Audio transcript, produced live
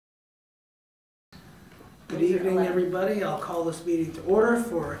Good evening, everybody. I'll call this meeting to order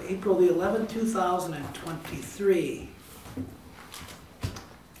for April the 11th, 2023.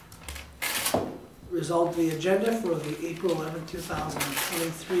 Result of the agenda for the April 11th,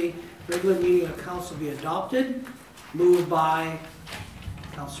 2023 regular meeting of council be adopted. Moved by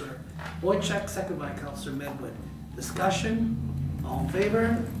Councillor Boychuk, second by Councillor Medwid. Discussion? All in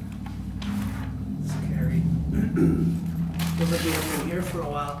favor? It's carried. We'll be here for a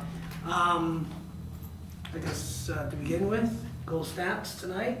while. I guess to begin with, go stats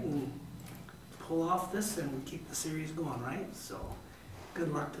tonight and pull off this and keep the series going, right? So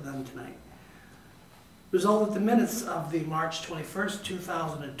good luck to them tonight. Result of the minutes of the March 21st,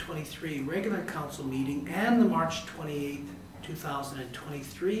 2023 regular council meeting and the March 28th,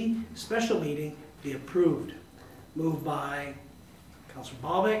 2023 special meeting be approved. Moved by Councillor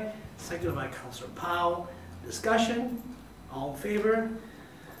Bobick, seconded by Councillor Powell. Discussion? All in favor?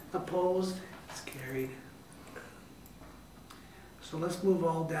 Opposed? It's carried. So let's move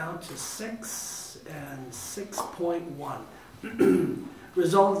all down to 6 and 6.1.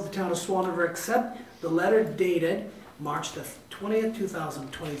 Result of the town of Swan accept the letter dated March the 20th,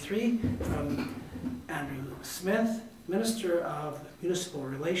 2023 from Andrew Smith, Minister of Municipal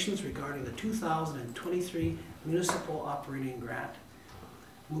Relations, regarding the 2023 Municipal Operating Grant.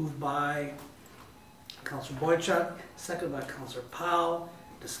 Moved by Councillor Boychuk, seconded by Councillor Powell.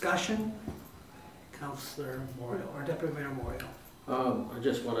 Discussion? Councillor Moriaux, or Deputy Mayor Moriaux. I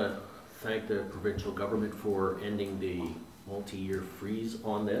just want to thank the provincial government for ending the multi-year freeze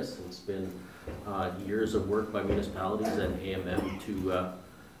on this. It's been years of work by municipalities and AMM to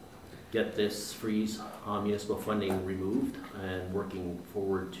get this freeze on municipal funding removed, and working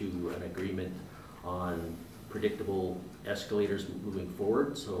forward to an agreement on predictable escalators moving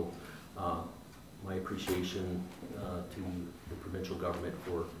forward. So my appreciation to the provincial government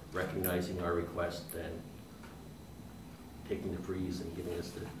for recognizing our request and taking the freeze and giving us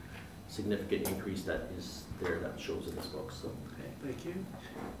the significant increase that is there, that shows in this book. So, okay, thank you.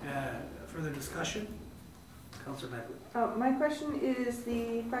 Further discussion? Councillor Medwid. My question is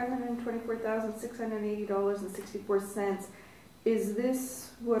the $524,680.64. Is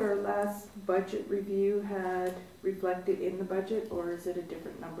this what our last budget review had reflected in the budget, or is it a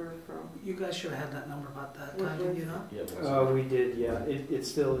different number from? You guys should have had that number about that time, did you not? yeah, We did, yeah. It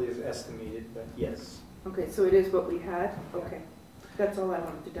still is estimated, but yes. Okay, so it is what we had? Okay. That's all I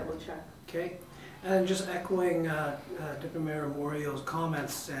wanted to double check. Okay. And just echoing Deputy Mayor Moriaux's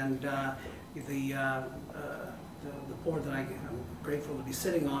comments and the board that I'm grateful to be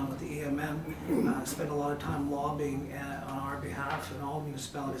sitting on with the AMM, spent a lot of time lobbying on our behalf and all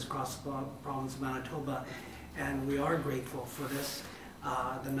municipalities across the province of Manitoba, and we are grateful for this.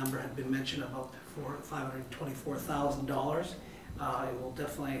 The number had been mentioned about $524,000. It will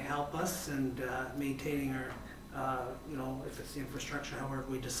definitely help us in maintaining our, you know, if it's the infrastructure, however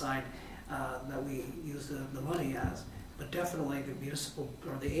we decide that we use the money as. But definitely the municipal,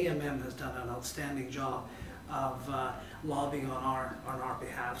 or the AMM has done an outstanding job of lobbying on our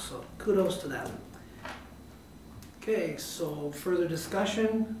behalf, so kudos to them. Okay, so further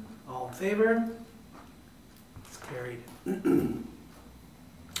discussion, all in favor? It's carried.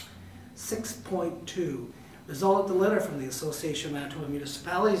 6.2, result of the letter from the Association of Manitoba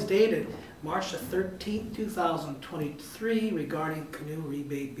Municipalities dated March the 13th, 2023 regarding Canoe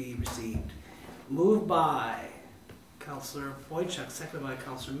Rebate be received. Moved by Councillor Boychuk, seconded by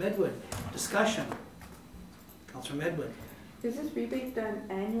Councillor Medwid. Discussion. Councillor Medwid. Is this rebate done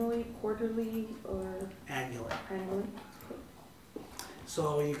annually, quarterly, or? Annually. Annually.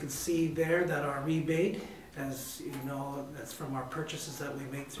 So you can see there that our rebate, as you know, that's from our purchases that we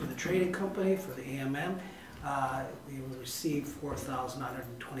make through the trading company for the AMM. We will receive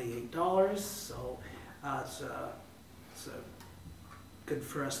 $4,928, so it's good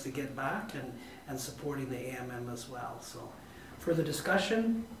for us to get back and supporting the AMM as well. So further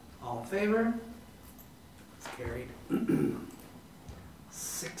discussion, all in favor? It's carried.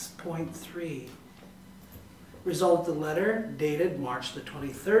 6.3. Result of the letter dated March the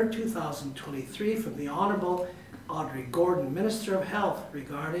 23rd, 2023 from the Honourable Audrey Gordon, Minister of Health,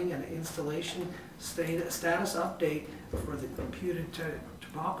 regarding an installation status update for the computed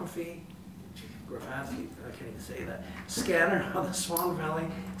topography, I can't even say that, scanner of the Swan Valley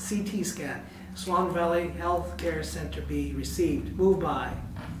CT scan. Swan Valley Healthcare Center be received. Moved by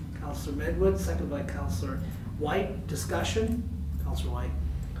Councillor Medwid, seconded by Councillor Whyte. Discussion? Councillor Whyte.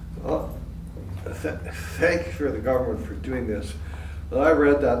 Well, thank you for the government for doing this. But I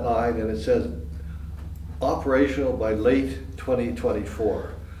read that line and it says operational by late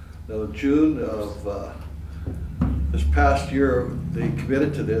 2024. Now June of this past year, they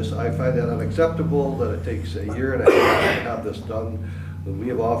committed to this. I find that unacceptable, that it takes a year and a half to have this done. We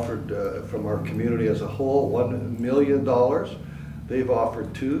have offered, from our community as a whole, $1 million. They've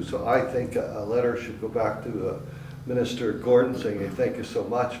offered $2 million, so I think a letter should go back to Minister Gordon saying, hey, thank you so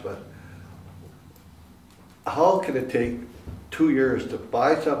much, but how can it take 2 years to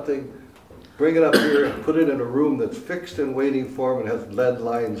buy something, bring it up here and put it in a room that's fixed and waiting for them and has lead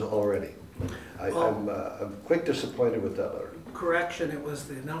lines already? I'm quite disappointed with that letter. Correction,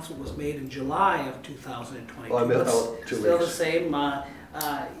 the announcement was made in July of 2022. Well, I meant but 2 still weeks. the same.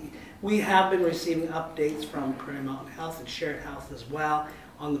 We have been receiving updates from Prairie Mountain Health and Shared Health as well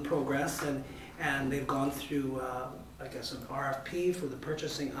on the progress, and they've gone through, I guess, an RFP for the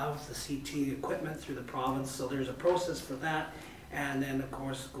purchasing of the CT equipment through the province. So there's a process for that, and then of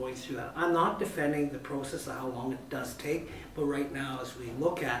course going through that. I'm not defending the process of how long it does take, but right now as we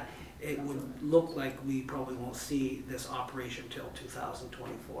look at it, would look like we probably won't see this operation till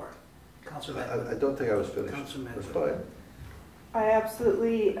 2024. Councillor Medwid. I don't think I was finished. Councillor That's Medwid. fine. I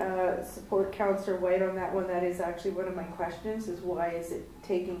absolutely support Councillor Whyte on that one. That is actually one of my questions, is why is it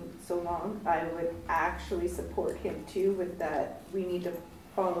taking so long? I would actually support him too with that. We need to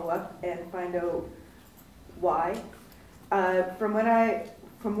follow up and find out why. From what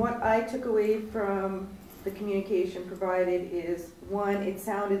I took away from the communication provided is, one, it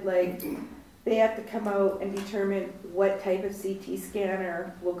sounded like they have to come out and determine what type of CT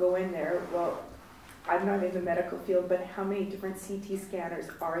scanner will go in there. Well, I'm not in the medical field, but how many different CT scanners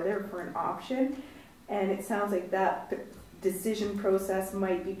are there for an option? And it sounds like that decision process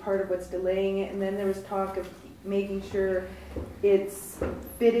might be part of what's delaying it. And then there was talk of making sure it's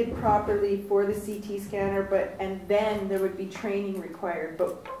fitted properly for the CT scanner, and then there would be training required.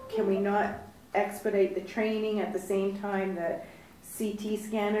 But can we not expedite the training at the same time that CT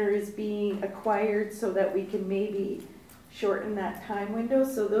scanner is being acquired so that we can maybe shorten that time window?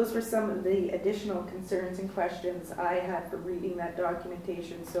 So those were some of the additional concerns and questions I had for reading that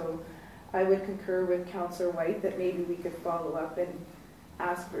documentation. So I would concur with Councillor Whyte that maybe we could follow up and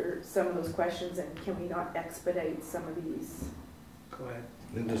ask for some of those questions, and can we not expedite some of these? Go ahead.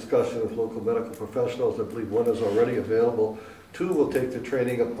 In discussion with local medical professionals, I believe one is already available. 2 will take the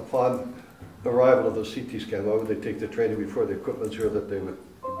training upon arrival of the CT scan. Why would they take the training before the equipment's here that they would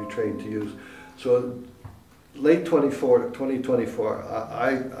be trained to use? So late 2024,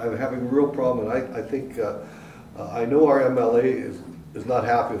 I'm having a real problem, and I think, I know our MLA is not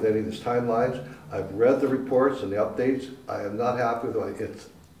happy with any of these timelines. I've read the reports and the updates. I am not happy with it.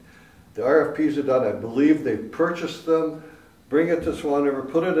 The RFPs are done. I believe they've purchased them, bring it to Swan River,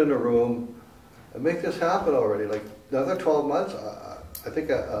 put it in a room, and make this happen already. Like another 12 months, I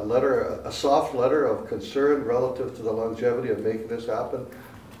think a soft letter of concern relative to the longevity of making this happen,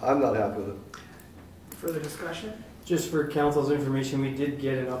 I'm not happy with it. Further discussion? Just for council's information, we did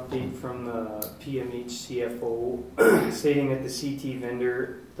get an update from the PMH CFO stating that the CT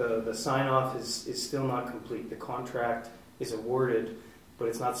vendor, the sign-off is still not complete. The contract is awarded, but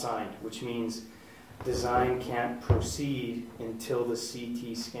it's not signed, which means design can't proceed until the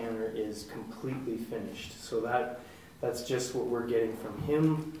CT scanner is completely finished. So that's just what we're getting from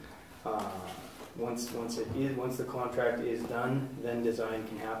him. Once the contract is done, then design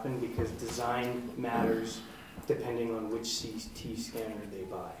can happen, because design matters depending on which CT scanner they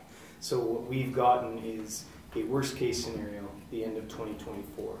buy. So what we've gotten is a worst case scenario, the end of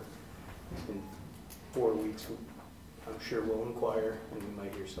 2024. It's been 4 weeks. I'm sure we'll inquire and we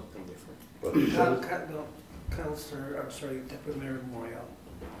might hear something different. Councillor, I'm sorry, Deputy Mayor Moriaux.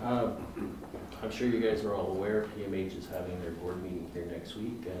 I'm sure you guys are all aware PMH is having their board meeting here next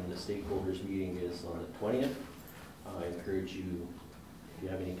week, and the stakeholders meeting is on the 20th. I encourage you, if you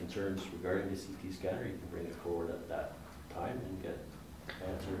have any concerns regarding the CT scanner, you can bring it forward at that time and get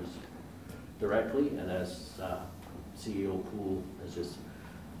answers directly. And as CEO Poole has just,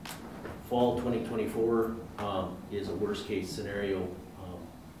 fall 2024 is a worst case scenario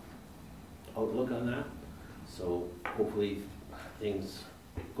outlook on that. So hopefully things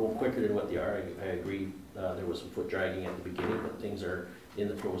go quicker than what they are. I agree there was some foot dragging at the beginning, but things are in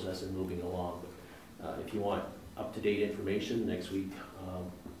the process and moving along. But if you want up-to-date information, next week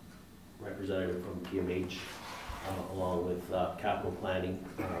representative from PMH along with capital planning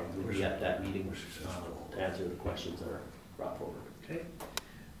will be at that meeting to answer the questions that are brought forward. Okay,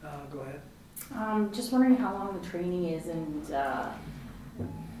 go ahead. Just wondering how long the training is and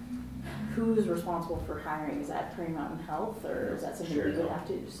who's responsible for hiring? Is that Prairie Mountain Health, or is that something we would have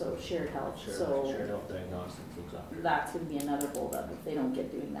to? So shared health. Shared health diagnostics looks after. That's going to be another hold-up if they don't get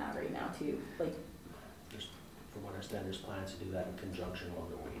doing that right now too. Like, from what I understand, there's plans to do that in conjunction while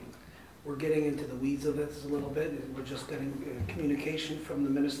they're waiting. we're getting into the weeds of this a little bit. We're just getting communication from the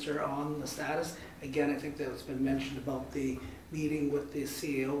minister on the status. Again, I think that's been mentioned about the meeting with the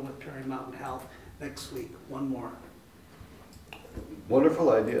CEO with Prairie Mountain Health next week. One more. Wonderful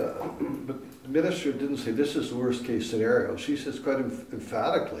idea, but the minister didn't say this is the worst case scenario. She says quite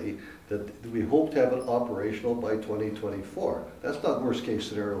emphatically that we hope to have it operational by 2024. That's not worst case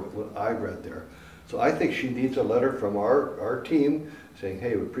scenario with what I read there. So I think she needs a letter from our team saying,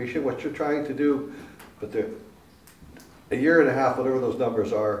 hey, we appreciate what you're trying to do, but a year and a half, whatever those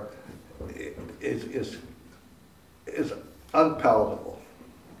numbers are, is unpalatable.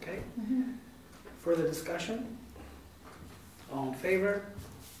 Okay. Further discussion? All in favor?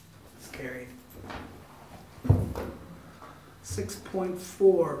 It's carried.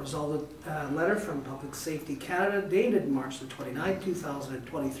 6.4, resolved letter from Public Safety Canada dated March the 29th,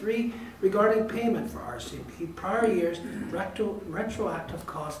 2023 regarding payment for RCMP prior years retroactive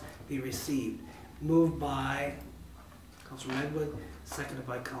costs be received. Moved by Councillor Medwid, seconded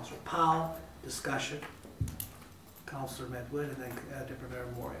by Councillor Powell. Discussion. Councillor Medwid and then Deputy Mayor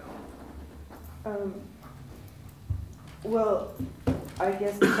Moriaux. Well, I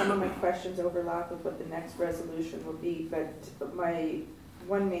guess some of my questions overlap with what the next resolution will be, but my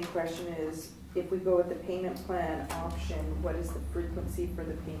one main question is, if we go with the payment plan option, what is the frequency for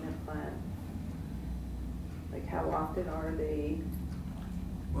the payment plan? Like, how often are they?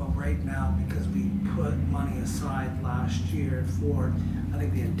 Well, right now, because we put money aside last year for it, I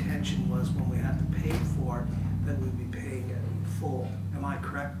think the intention was when we had to pay for it, that we'd be paying it in full. Am I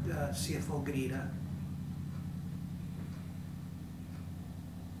correct, CFO Gnida?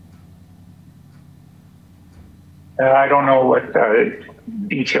 I don't know what the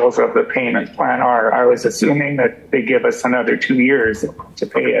details of the payment plan are. I was assuming that they give us another 2 years to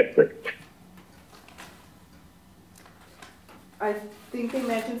pay it. But I think they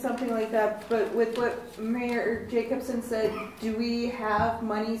mentioned something like that, but with what Mayor Jacobson said, do we have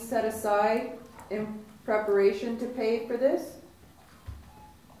money set aside in preparation to pay for this?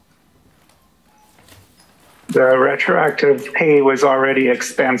 The retroactive pay was already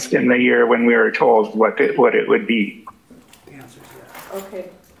expensed in the year when we were told what it would be. The answer is yes. Okay.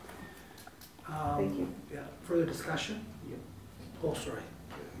 Thank you. Yeah. Further discussion? Yeah. Oh, sorry.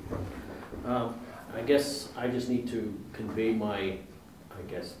 I guess I just need to convey my,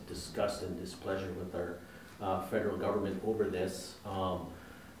 disgust and displeasure with our federal government over this. I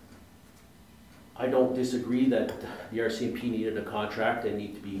don't disagree that the RCMP needed a contract and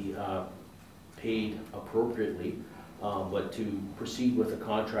need to be paid appropriately, but to proceed with a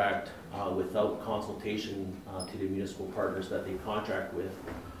contract without consultation to the municipal partners that they contract with,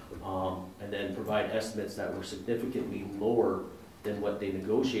 and then provide estimates that were significantly lower than what they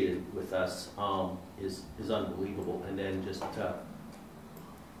negotiated with us is unbelievable. And then just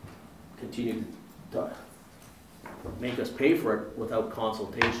continue to make us pay for it without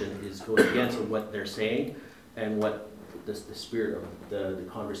consultation goes against what they're saying and what the spirit of the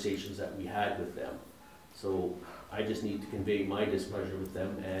conversations that we had with them. So I just need to convey my displeasure with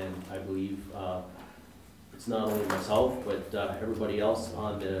them, and I believe it's not only myself, but everybody else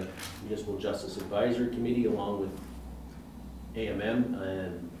on the Municipal Justice Advisory Committee, along with AMM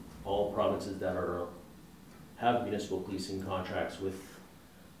and all provinces that have municipal policing contracts with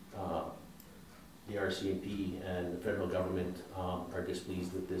the RCMP and the federal government are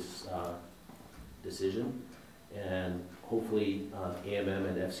displeased with this decision. And hopefully AMM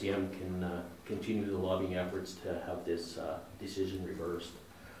and FCM can continue the lobbying efforts to have this decision reversed.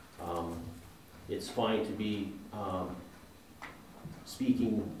 It's fine to be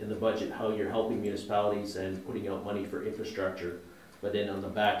speaking in the budget how you're helping municipalities and putting out money for infrastructure, but then on the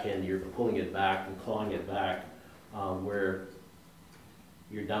back end you're pulling it back and clawing it back where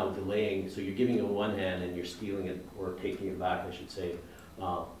you're now delaying. So you're giving it in one hand and you're stealing it, or taking it back, I should say,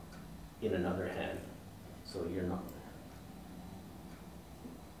 in another hand. So you're not.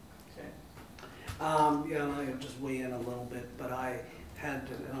 Okay. Yeah, I'll just weigh in a little bit, but I had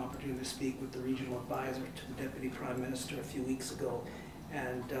an opportunity to speak with the regional advisor to the Deputy Prime Minister a few weeks ago,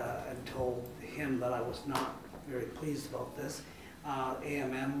 and told him that I was not very pleased about this.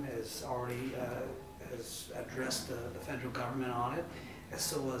 AMM has already has addressed the federal government on it, as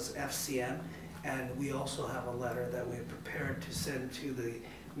so has FCM, and we also have a letter that we have prepared to send to the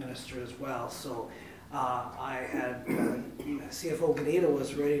minister as well. So I had CFO Gnida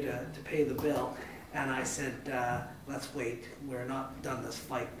was ready to pay the bill, and I said, let's wait. We're not done this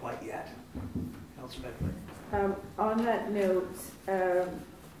fight quite yet. Councillor Medwid. On that note,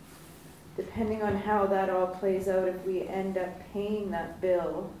 depending on how that all plays out, if we end up paying that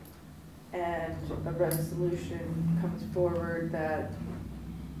bill and a resolution comes forward that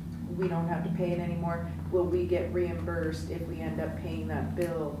we don't have to pay it anymore, will we get reimbursed if we end up paying that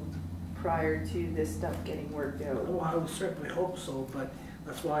bill prior to this stuff getting worked out? Oh, I would certainly hope so, but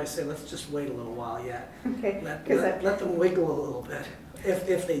that's why I say let's just wait a little while yet. Okay. Let them wiggle a little bit.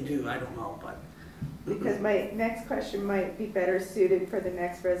 If they do, I don't know, but. Because my next question might be better suited for the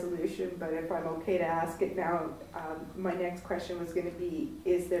next resolution, but if I'm okay to ask it now, my next question was going to be,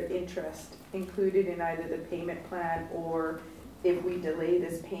 is there interest included in either the payment plan, or if we delay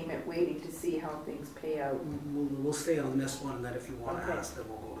this payment waiting to see how things pay out? We'll stay on this one, and then if you want to Okay. ask, then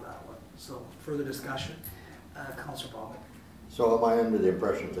we'll go to that one. So further discussion, Councillor Bobick. So am I under the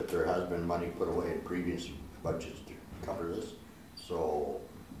impression that there has been money put away in previous budgets to cover this? So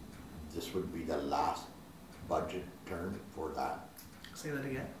this would be the last budget term for that? Say that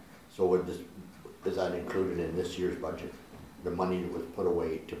again. So would this, is that included in this year's budget? The money that was put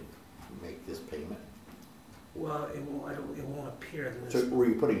away to make this payment? Well, it won't appear in this. So were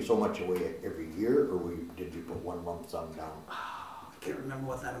you putting so much away every year, or did you put one lump sum down? I can't remember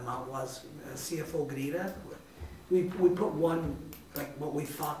what that amount was. CFO Gnida, we put one, like what we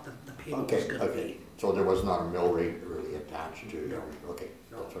thought that the payment was going to be. So there was not a mill rate really attached to it? No. Okay,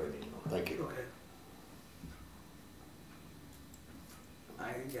 No. that's what I need to know. Thank you. Okay.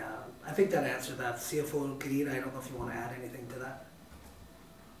 I think that answered that. CFO Gnida, I don't know if you want to add anything to that.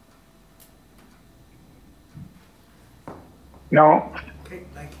 No. Okay,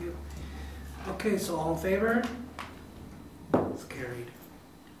 thank you. Okay, so all in favor? It's carried.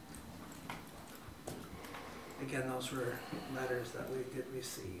 Again, those were letters that we did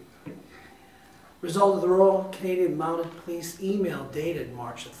receive. Result of the Royal Canadian Mounted Police email dated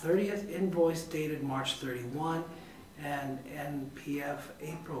March the 30th, invoice dated March 31, and NPF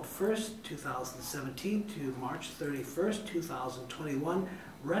April 1st, 2017 to March 31st, 2021,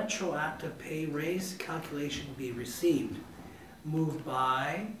 retroactive pay raise calculation be received. Moved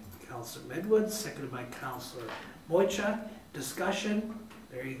by Councillor Medwid, seconded by Councillor Boychuk. Discussion,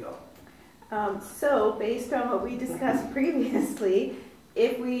 there you go. So based on what we discussed previously,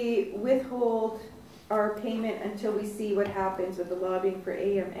 if we withhold our payment until we see what happens with the lobbying for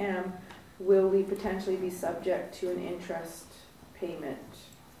AMM, will we potentially be subject to an interest payment?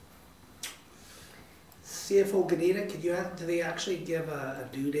 CFO Gnida, do they actually give a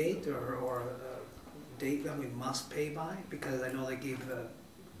due date or a date that we must pay by? Because I know they gave the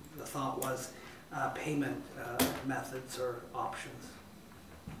thought was payment methods or options.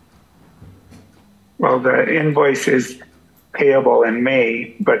 Well, the invoice is payable in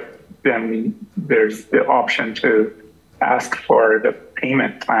May, but then there's the option to ask for the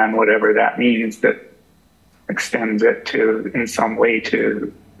payment plan, whatever that means, that extends it to, in some way,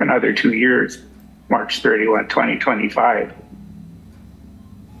 to another 2 years, March 31, 2025.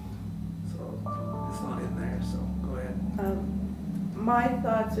 So it's not in there, so go ahead. My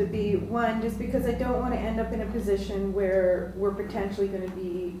thoughts would be, one, just because I don't want to end up in a position where we're potentially going to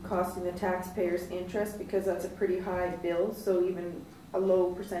be costing the taxpayers interest, because that's a pretty high bill, so even a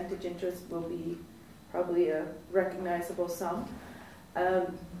low percentage interest will be probably a recognizable sum.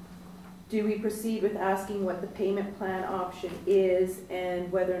 Do we proceed with asking what the payment plan option is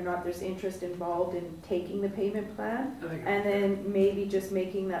and whether or not there's interest involved in taking the payment plan? And then maybe just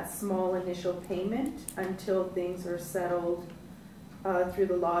making that small initial payment until things are settled through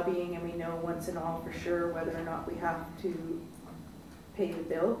the lobbying and we know once and all for sure whether or not we have to pay the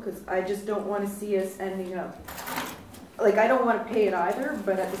bill? Because I just don't want to see us ending up, like, I don't want to pay it either,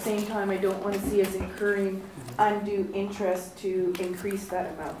 but at the same time I don't want to see us incurring undue interest to increase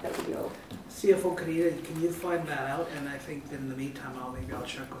that amount that we owe. CFO Gnida, can you find that out? And I think in the meantime, I'll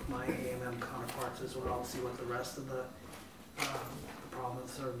check with my AMM counterparts as well, see what the rest of the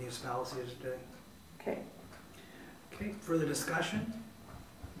province or municipalities are doing. Okay. Okay, further discussion?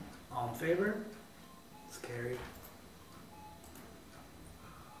 All in favor? It's carried.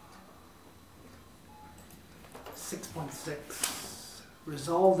 6.6.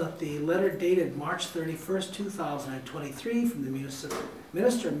 Resolved that the letter dated March 31st, 2023 from the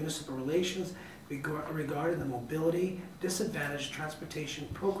Minister of Municipal Relations regarding the Mobility Disadvantaged Transportation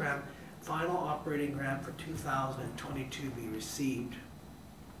Program final operating grant for 2022 be received.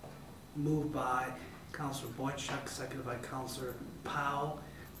 Moved by Councillor Boychuk, seconded by Councillor Powell.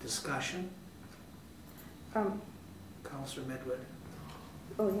 Discussion? Councillor Medwid.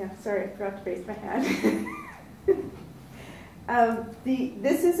 Oh yeah, sorry, I forgot to raise my hand.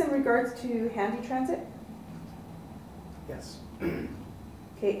 This is in regards to handy transit? Yes.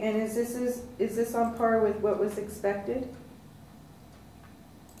 Okay, and is this on par with what was expected?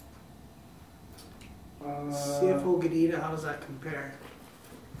 CFO Gnida, how does that compare?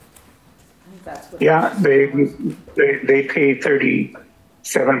 I think that's what. Yeah, they pay 30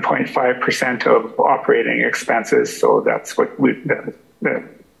 7.5% of operating expenses. So that's what the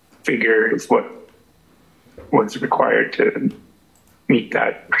figure is what was required to meet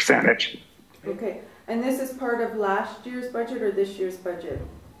that percentage. Okay, and this is part of last year's budget or this year's budget?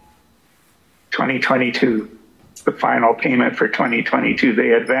 2022, it's the final payment for 2022. They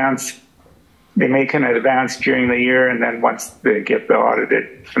make an advance during the year, and then once they get the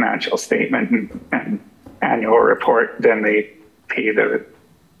audited financial statement and annual report, then they pay the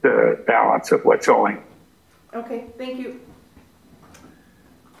balance of what's owing. Okay, thank you.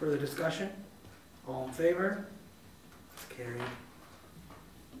 Further discussion? All in favor? It's carried.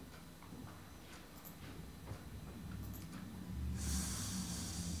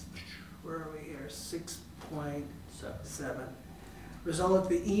 Where are we here? 6.7. Result of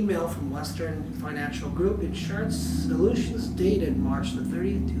the email from Western Financial Group Insurance Solutions dated March the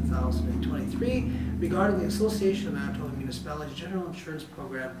 30th, 2023 regarding the Association of Manitoba Municipalities General Insurance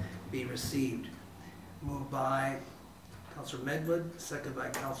Program be received. Moved by Councillor Medwid, seconded by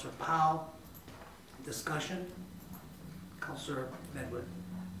Councillor Powell. Discussion? Councillor Medwid.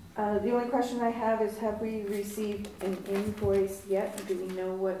 The only question I have is, have we received an invoice yet? Do we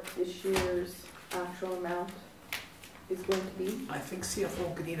know what this year's actual amount is going to be? I think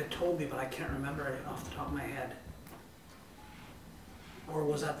CFO Gnida told me, but I can't remember it off the top of my head. Or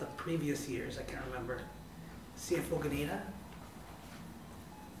was that the previous years? I can't remember. CFO Gnida?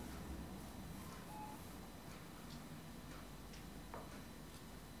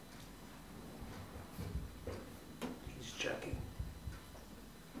 He's checking.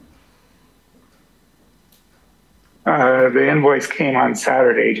 The invoice came on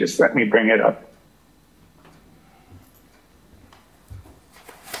Saturday. Just let me bring it up.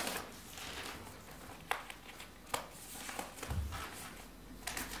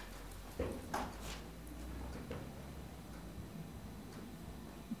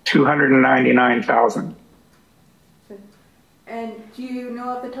 $299,000. And do you know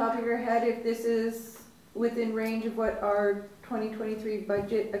off the top of your head if this is within range of what our 2023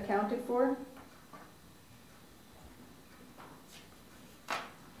 budget accounted for?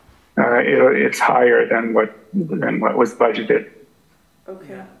 It's higher than what was budgeted. Okay.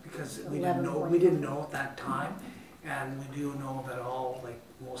 Yeah, because we didn't know at that time, and we do know that all, like,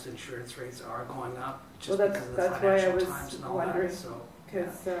 most insurance rates are going up just because of the financial times and all that. So yeah.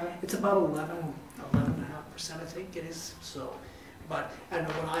 It's about 11.5%, I think it is. So, but and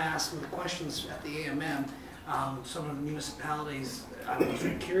when I asked them the questions at the AMM, some of the municipalities, I was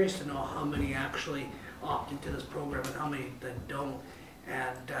curious to know how many actually opt into this program and how many that don't.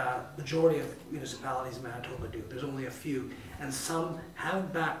 And majority of municipalities in Manitoba do. There's only a few, and some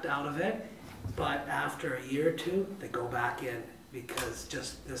have backed out of it, but after a year or two, they go back in because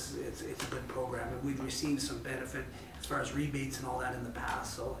just it's a good program, and we've received some benefit as far as rebates and all that in the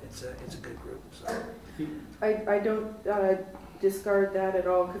past. So it's a good group. So I don't discard that at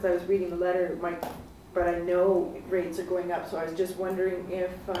all because I was reading the letter, but I know rates are going up. So I was just wondering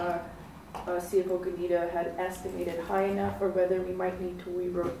if CFO Gnida had estimated high enough, or whether we might need to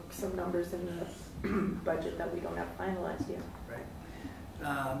rework some numbers in the budget that we don't have finalized yet. Right.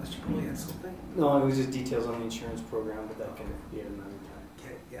 Mr. Poole, you had something? No, it was just details on the insurance program, but that can be at another time.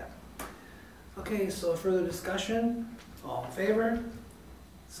 Okay, yeah. Okay, so further discussion? All in favor?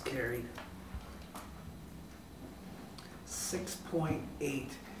 It's carried.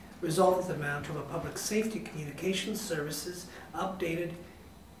 6.8. Result that the Manitoba Public Safety Communications Services update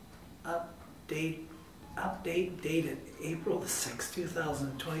dated April the 6th,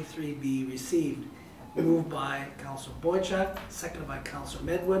 2023 be received. Moved by Councillor Boychuk, seconded by Councillor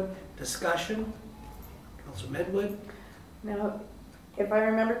Medwid. Discussion? Councillor Medwid. Now, if I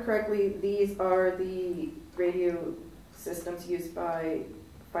remember correctly, these are the radio systems used by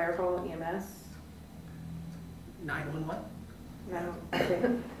Fire Hall and EMS? 911? No,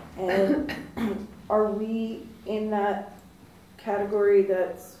 okay. And are we in that category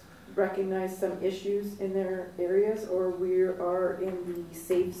that's recognized some issues in their areas, or we are in the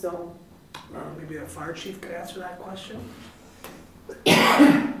safe zone? Maybe a fire chief could answer that question.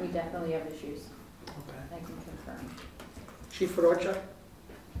 We definitely have issues. Okay. I can confirm. Chief Fedorchuk?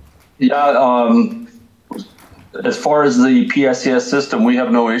 Yeah, as far as the PSCS system, we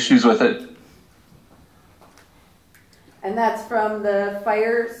have no issues with it. And that's from the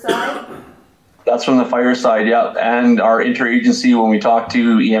fire side? That's from the fire side, yeah. And our interagency, when we talk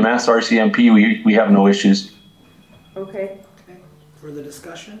to EMS, RCMP, we have no issues. Okay. Okay. Further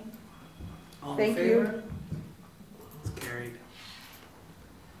discussion? All Thank in favor? you. It's carried.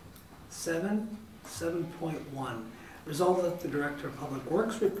 7.1. Resolved that the Director of Public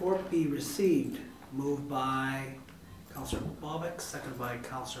Works report be received. Moved by Councillor Bobick, seconded by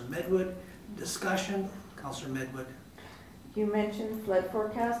Councillor Medwid. Discussion, Councillor Medwid. You mentioned flood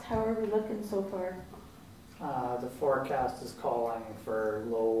forecast. How are we looking so far? The forecast is calling for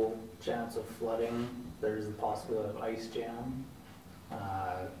low chance of flooding. There's the possibility of ice jam,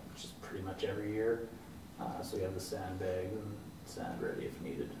 which is pretty much every year. So we have the sandbags and sand ready if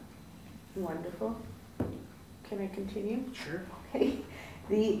needed. Wonderful. Can I continue? Sure. Okay.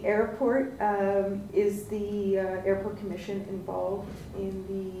 The airport, is the airport commission involved in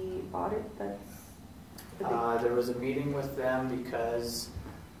the audit? There was a meeting with them because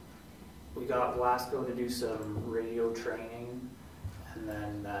we got Wasco to do some radio training and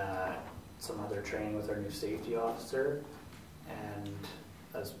then some other training with our new safety officer. And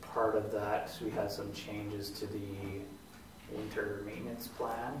as part of that, we had some changes to the winter maintenance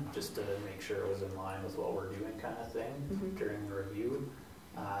plan just to make sure it was in line with what we're doing kind of thing during the review.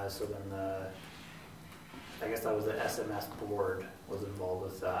 So then I guess that was the SMS board was involved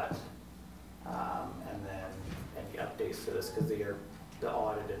with that. And then any updates to this, because the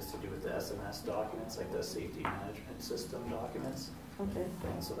audit is to do with the SMS documents, like the safety management system documents. Okay.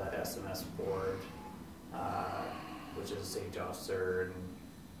 And so that SMS board, which is a safety officer and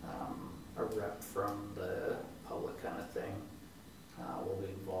a rep from the public kind of thing, will be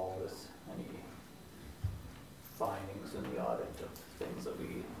involved with any findings in the audit of things that we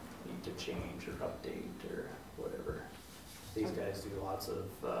need to change or update or whatever. These guys do lots of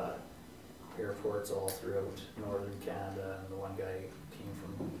airports all throughout northern Canada, and the one guy came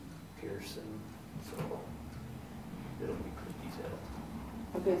from Pearson, so it'll be pretty detailed.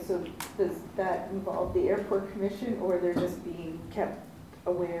 Okay, so does that involve the airport commission, or they're just being kept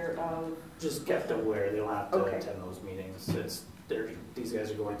aware of? Just kept aware. They don't have to Okay. attend those meetings. These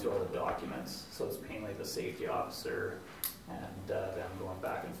guys are going through all the documents, so it's mainly the safety officer and them going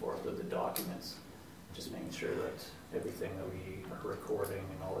back and forth with the documents, just making sure that everything that we are recording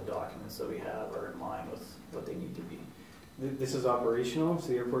and all the documents that we have are in line with what they need to be. This is operational, so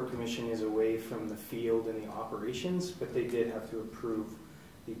the airport commission is away from the field and the operations, but they did have to approve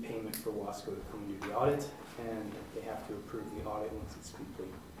the payment for Wasco to come do the audit, and they have to approve the audit once it's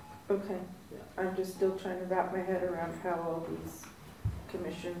complete. Okay. Yeah. I'm just still trying to wrap my head around how all these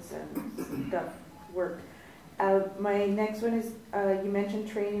commissions and stuff work. My next one is, you mentioned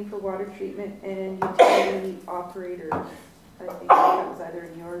training for water treatment and utility operators. I think that was either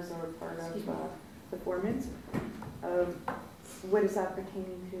in yours or part of the foreman's. What is that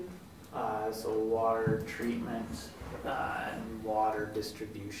pertaining to? So water treatment and water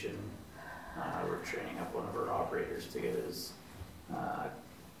distribution. We're training up one of our operators to get his,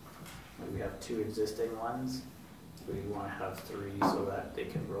 we have 2 existing ones. We want to have 3 so that they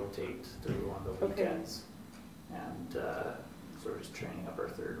can rotate through on the weekends. And so we're just training up our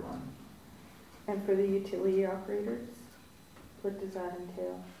 3rd one. And for the utility operators, what does that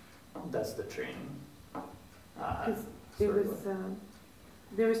entail? That's the training.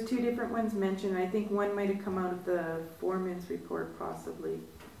 There was 2 different ones mentioned. I think one might have come out of the foreman's report, possibly.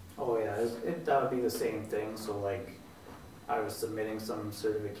 Oh yeah, that would be the same thing. So like, I was submitting some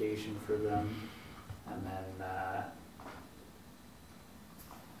certification for them, and then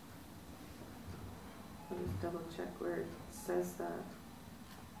I'll just double check where it says that.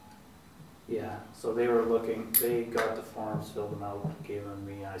 yeah. So they were looking. They got the forms, filled them out, gave them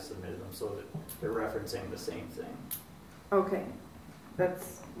to me. I submitted them, so that they're referencing the same thing. Okay,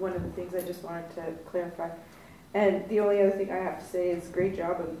 that's one of the things I just wanted to clarify. And the only other thing I have to say is great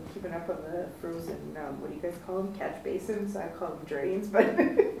job of keeping up on the frozen, what do you guys call them? Catch basins? I call them drains, but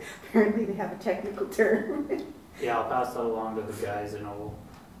apparently they have a technical term. Yeah, I'll pass that along to the guys. I know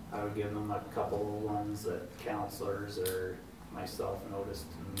I would give them a couple of ones that councillors or myself noticed,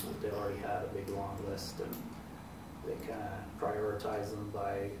 and they already had a big long list, and they kind of prioritize them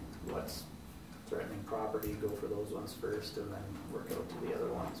by what's threatening property, go for those ones first, and then work out to the other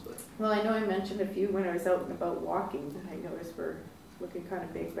ones. But Well, I know I mentioned a few when I was out and about walking that I noticed were looking kind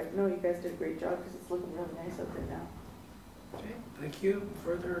of big, but no, you guys did a great job because it's looking really nice out there now. Okay, thank you.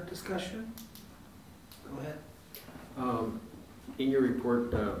 Further discussion? Go ahead. In your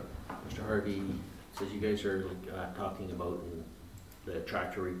report, Mr. Harvey says you guys are talking about the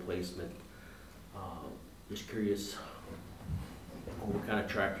tractor replacement. Just curious, what kind of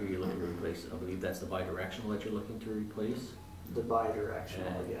tractor you're looking to replace? I believe that's the bi-directional that you're looking to replace. the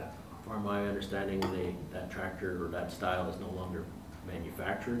bi-directional, yeah. From my understanding, that tractor or that style is no longer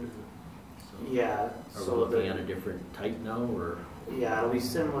manufactured. So Yeah. Are So we looking at a different type now, or? Yeah, it'll be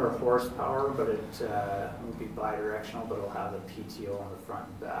similar horsepower, but it won't be bi-directional, but it'll have the PTO on the front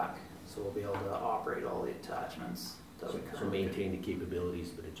and back, so we'll be able to operate all the attachments. That we So currently do. maintain the capabilities,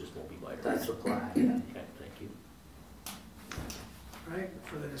 but it just won't be bi-directional. That's the plan. Yeah. Okay, thank you. All right,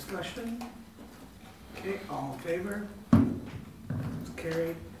 further discussion? Okay, all in favor? It's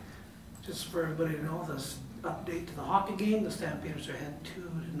carried. Just for everybody to know, this update to the hockey game, the Stampeders are ahead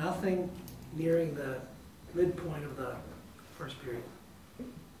 2-0, nearing the midpoint of the first period.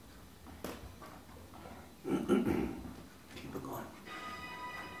 Keep it going.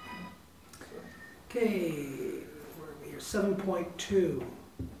 Okay, where are we here? 7.2.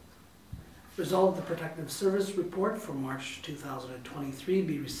 Resolve the Protective Service Report for March 2023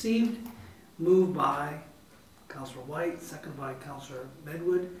 be received. Moved by Councillor Whyte, second by Councillor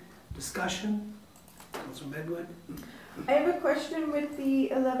Medwid. Discussion? Councillor Medwid? I have a question with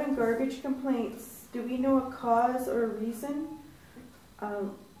the 11 garbage complaints. Do we know a cause or a reason?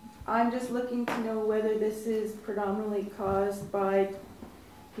 I'm just looking to know whether this is predominantly caused by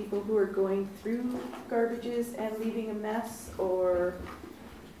people who are going through garbages and leaving a mess, or...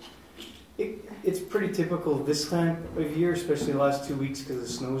 It's pretty typical this time of year, especially the last 2 weeks because the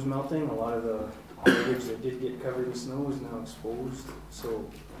snow's melting. A lot of the garbage that did get covered in snow is now exposed. So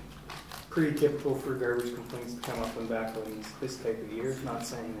pretty typical for garbage complaints to come up and back when this type of year. Not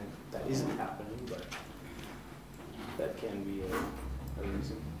saying that isn't happening, but that can be a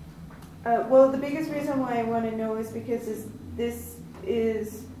reason. Well, the biggest reason why I want to know is because this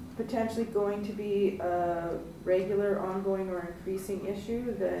is potentially going to be a regular, ongoing, or increasing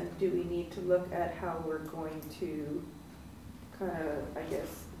issue. Then do we need to look at how we're going to kind of, I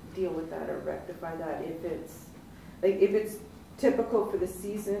guess, deal with that or rectify that? If it's typical for the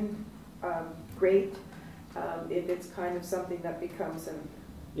season, great. If it's kind of something that becomes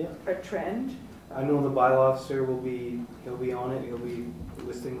a trend. I know the bylaw officer he'll be on it. He'll be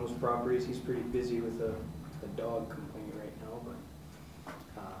listing those properties. He's pretty busy with a dog complaint right now, but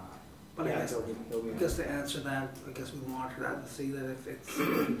yeah, I guess, he'll be just to answer that, I guess we monitor that and see that if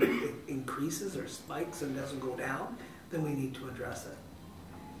it increases or spikes and doesn't go down, then we need to address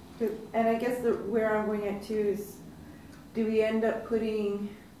it. And I guess where I'm going at too is, do we end up putting,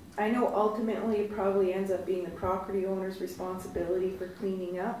 I know ultimately it probably ends up being the property owner's responsibility for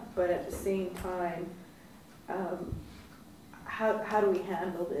cleaning up, but at the same time, how do we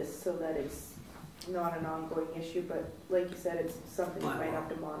handle this so that it's not an ongoing issue, but like you said, it's something we might have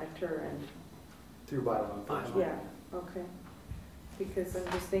to monitor and... Through bylaw enforcement. Yeah, okay. Because I'm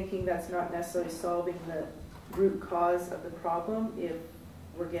just thinking that's not necessarily solving the root cause of the problem if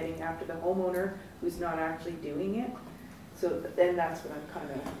we're getting after the homeowner who's not actually doing it. So then that's what I'm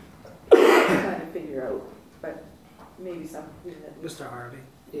kind of trying to figure out, but maybe something that... Mr. Harvey?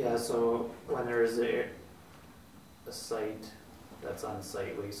 Yeah, so when there's a site that's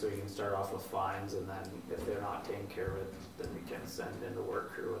unsightly, so you can start off with fines, and then if they're not taking care of it, then we can send in the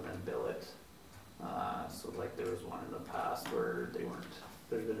work crew and then bill it. So like there was one in the past where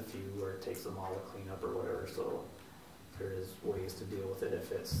there's been a few where it takes them all to clean up or whatever, so there is ways to deal with it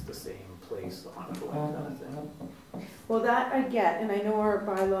if it's the same place ongoing kind of thing. Well, that I get, and I know our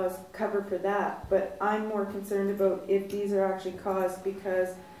bylaws cover for that, but I'm more concerned about if these are actually caused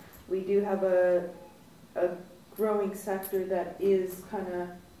because we do have a growing sector that is kind of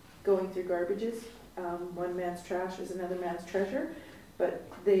going through garbages. One man's trash is another man's treasure, but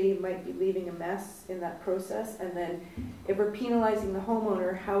they might be leaving a mess in that process. And then if we're penalizing the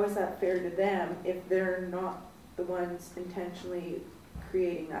homeowner, how is that fair to them if they're not the ones intentionally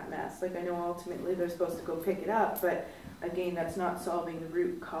creating that mess? Like, I know ultimately they're supposed to go pick it up, but again, that's not solving the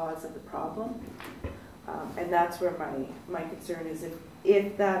root cause of the problem. And that's where my concern is,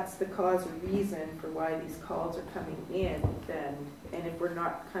 if that's the cause or reason for why these calls are coming in, then, and if we're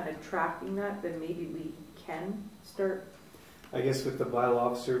not kind of tracking that, then maybe we can start. I guess with the bylaw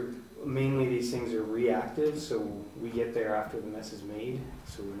officer, mainly these things are reactive, so we get there after the mess is made,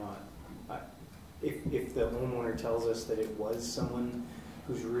 so we're not, if the homeowner tells us that it was someone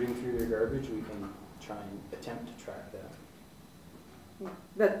who's rooting through their garbage, we can try and attempt to track that.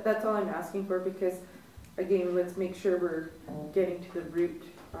 Yeah, that's all I'm asking for, because again, let's make sure we're getting to the root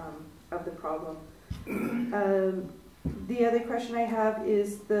of the problem. The other question I have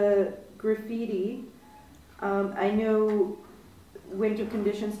is the graffiti. I know winter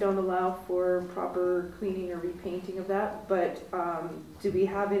conditions don't allow for proper cleaning or repainting of that, but do we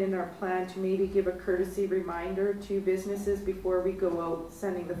have it in our plan to maybe give a courtesy reminder to businesses before we go out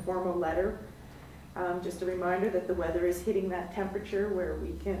sending the formal letter? Just a reminder that the weather is hitting that temperature where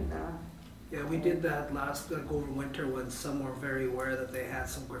we can... Yeah, we did that last over winter when some were very aware that they had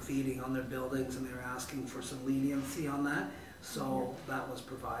some graffiti on their buildings and they were asking for some leniency on that. So that was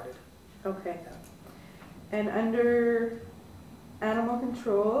provided. Okay. And under animal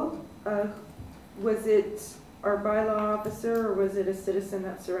control, was it our bylaw officer or was it a citizen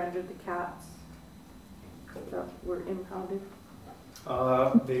that surrendered the cats that were impounded?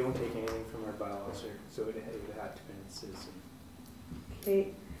 They don't take anything from our bylaws, so it would have to be a citizen.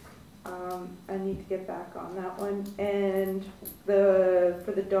 Okay, I need to get back on that one. And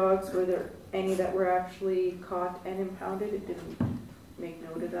for the dogs, were there any that were actually caught and impounded? It didn't make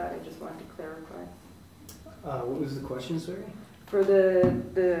note of that. I just wanted to clarify. What was the question, sorry? For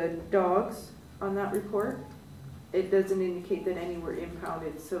the dogs on that report, it doesn't indicate that any were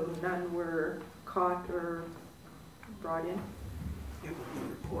impounded, so none were caught or brought in. It will be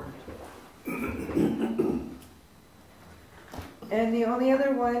reported. And the only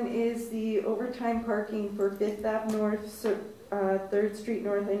other one is the overtime parking for 5th Ave North, 3rd Street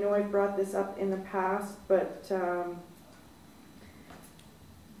North. I know I've brought this up in the past, but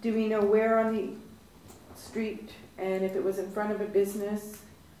do we know where on the street, and if it was in front of a business,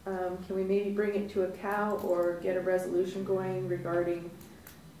 can we maybe bring it to a CAL or get a resolution going regarding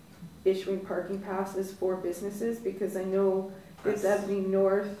issuing parking passes for businesses? Because I know 5th Avenue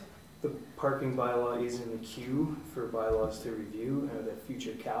North. The parking bylaw is in the queue for bylaws to review at a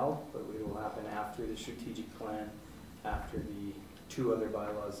future CAL, but it will happen after the strategic plan, after the 2 other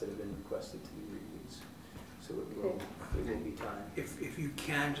bylaws that have been requested to be reviewed. So it will be time. If you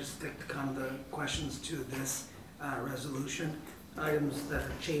can, just stick to kind of the questions to this resolution. Items that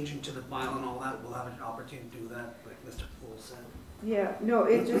are changing to the file and all that, we'll have an opportunity to do that, like Mr. Poole said. Yeah, no,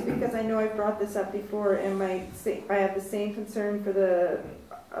 it's just because I know I've brought this up before, and I have the same concern for the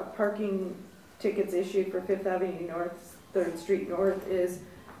parking tickets issued for 5th Avenue North, 3rd Street North, is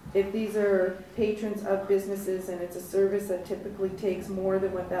if these are patrons of businesses and it's a service that typically takes more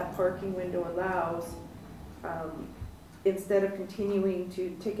than what that parking window allows, instead of continuing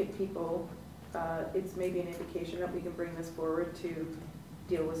to ticket people, it's maybe an indication that we can bring this forward to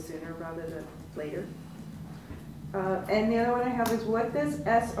deal with sooner rather than later. And the other one I have is, what does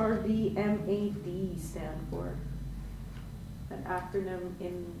SRVMAD stand for? An acronym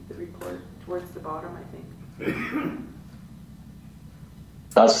in the report towards the bottom, I think.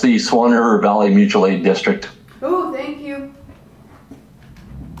 That's the Swan River Valley Mutual Aid District. Oh, thank you.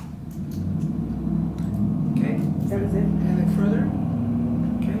 Okay. That was it. Anything further?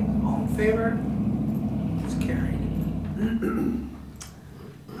 Okay. All in favor? It's carried.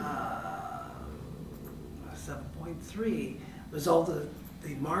 7.3. Resolve the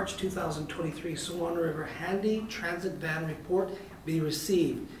March 2023 Swan River Handy Transit Van Report be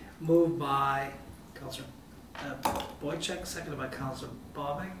received. Moved by Councillor Boychuk, seconded by Councillor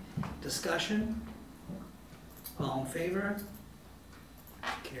Bobick. Discussion? All in favor?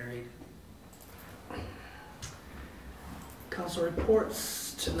 Carried. Council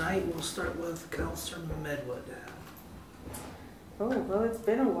reports tonight. We'll start with Councillor Medwid. Oh, well, it's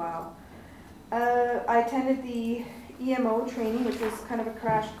been a while. I attended the EMO training, which was kind of a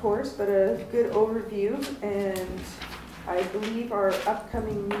crash course, but a good overview. And I believe our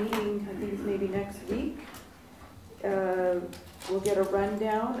upcoming meeting, I think it's maybe next week, we'll get a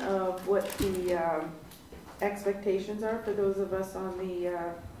rundown of what the expectations are for those of us on the,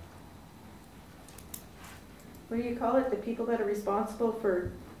 what do you call it? The people that are responsible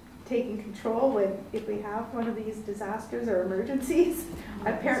for taking control if we have one of these disasters or emergencies.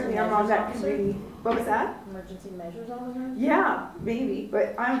 Apparently I'm on that committee. What was that? Emergency measures officer? Yeah, maybe,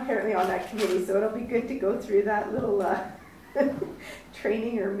 but I'm apparently on that committee, so it'll be good to go through that little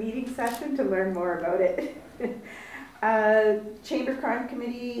training or meeting session to learn more about it. Chamber Crime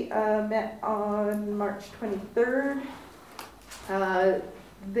Committee met on March 23rd.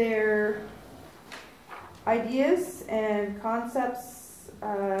 Their ideas and concepts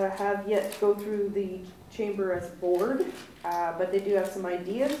have yet to go through the chamber as board, but they do have some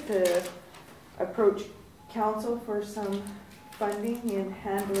ideas to approach council for some funding in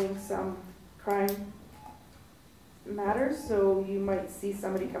handling some crime matters, so you might see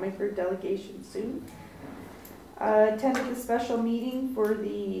somebody coming for a delegation soon. Attended the special meeting for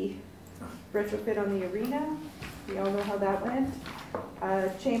the retrofit on the arena. We all know how that went.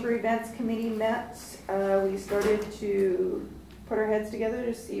 Chamber Events Committee met. We started to put our heads together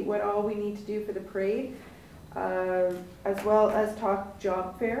to see what all we need to do for the parade, as well as talk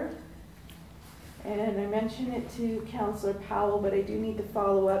job fair. And I mentioned it to Councillor Powell, but I do need to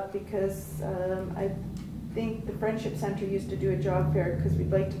follow up because I think the Friendship Center used to do a job fair because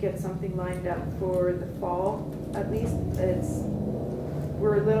we'd like to get something lined up for the fall. At least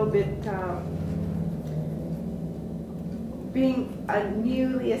we're a little bit, being a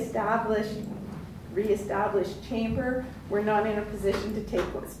newly re-established chamber, we're not in a position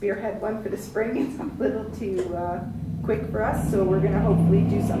to spearhead one for the spring. It's a little too quick for us, so we're going to hopefully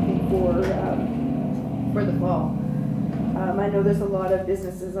do something for the fall. I know there's a lot of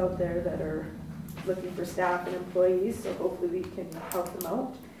businesses out there that are looking for staff and employees, so hopefully we can help them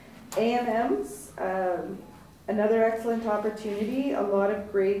out. AMMs, another excellent opportunity, a lot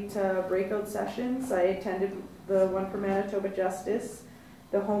of great breakout sessions. I attended the one for Manitoba Justice,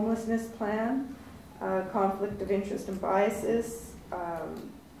 the homelessness plan, conflict of interest and biases,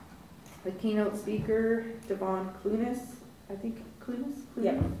 the keynote speaker, Duane Clunas, I think Clunas?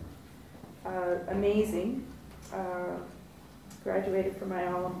 Yep. Amazing. Graduated from my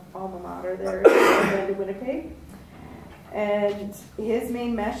alma mater there in Winnipeg. And his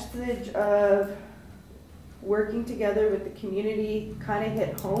main message of working together with the community kind of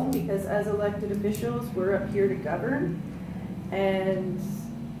hit home, because as elected officials, we're up here to govern. And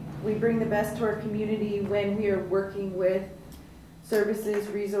we bring the best to our community when we are working with services,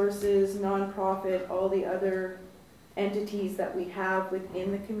 resources, nonprofit, all the other entities that we have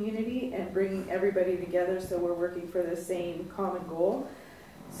within the community, and bringing everybody together so we're working for the same common goal.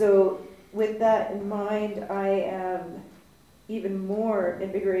 So with that in mind, I am even more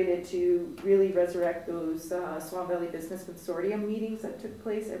invigorated to really resurrect those Swan Valley Business Consortium meetings that took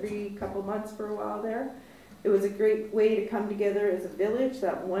place every couple months for a while there. It was a great way to come together as a village,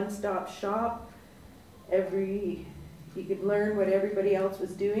 that one-stop shop. You could learn what everybody else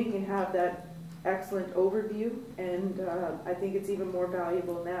was doing and have that excellent overview, and I think it's even more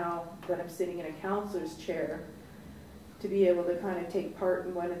valuable now that I'm sitting in a councillor's chair to be able to kind of take part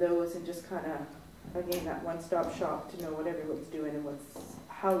in one of those and just kind of, again, that one-stop shop to know what everyone's doing and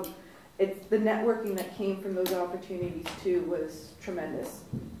it's the networking that came from those opportunities too was tremendous.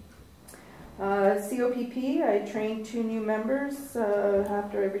 COPP, I trained 2 new members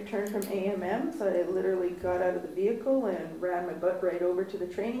after I returned from AMM, so I literally got out of the vehicle and ran my butt right over to the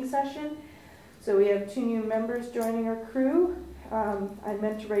training session. So we have 2 new members joining our crew. I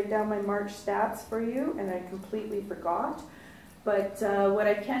meant to write down my March stats for you, and I completely forgot. But what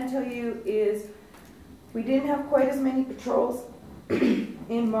I can tell you is we didn't have quite as many patrols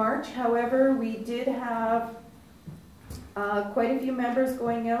in March. However, we did have quite a few members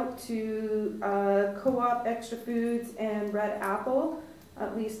going out to Co-op, Extra Foods, and Red Apple.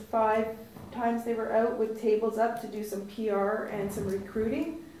 At least 5 times they were out with tables up to do some PR and some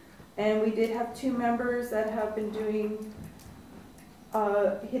recruiting. And we did have 2 members that have been doing,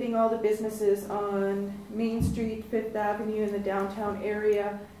 hitting all the businesses on Main Street, 5th Avenue in the downtown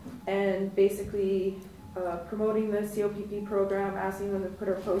area, and basically promoting the COPP program, asking them to put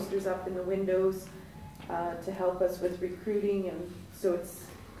our posters up in the windows to help us with recruiting, and so it's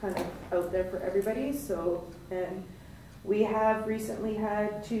kind of out there for everybody. So, and we have recently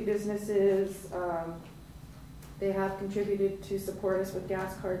had 2 businesses, they have contributed to support us with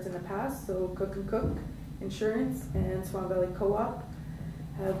gas cards in the past. So Cook and Cook Insurance and Swan Valley Co-op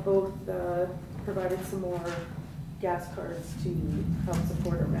have both provided some more gas cards to help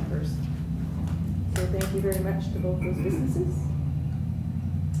support our members. So thank you very much to both those businesses.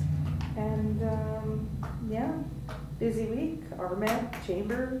 And yeah, busy week. RMED,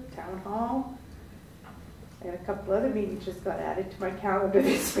 Chamber, Town Hall, and a couple other meetings just got added to my calendar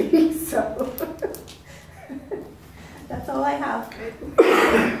this week. So. That's all I have.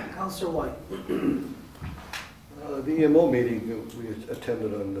 Councillor Whyte. The EMO meeting we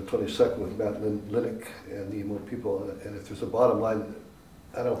attended on the 22nd with Matt Linnick and the EMO people, and if there's a bottom line,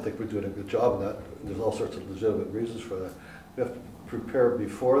 I don't think we're doing a good job in that. There's all sorts of legitimate reasons for that. We have to prepare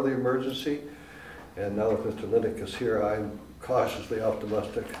before the emergency, and now that Mr. Linnick is here, I'm cautiously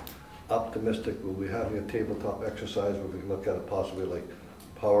optimistic we'll be having a tabletop exercise where we can look at it possibly like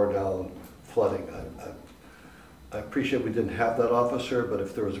power down, flooding. I appreciate we didn't have that officer, but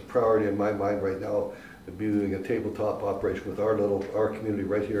if there was a priority in my mind right now, it'd be doing a tabletop operation with our community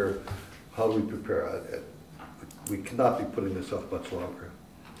right here. How do we prepare? We cannot be putting this off much longer.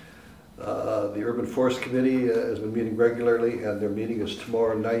 The Urban Forest Committee has been meeting regularly, and their meeting is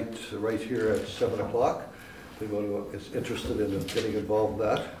tomorrow night right here at 7 o'clock. If anyone is interested in getting involved in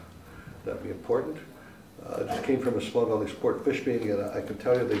that, that'd be important. I just came from a Small Valley Sport Fish meeting, and I can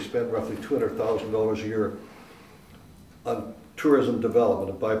tell you they spend roughly $200,000 a year on tourism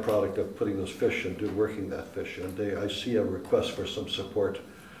development, a byproduct of putting those fish and working that fish. And I see a request for some support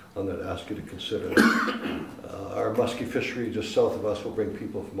on that. Ask you to consider that. Our muskie fishery just south of us will bring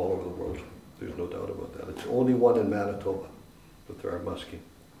people from all over the world. There's no doubt about that. It's the only one in Manitoba, but there are muskie.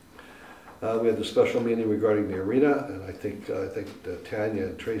 We had the special meeting regarding the arena, and I think Tanya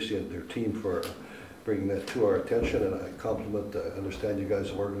and Tracy and their team for bringing that to our attention, and I compliment, I understand you guys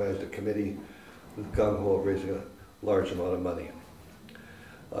have organized a committee with gung-ho raising a large amount of money.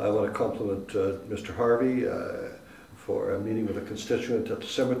 I want to compliment Mr. Harvey for a meeting with a constituent at the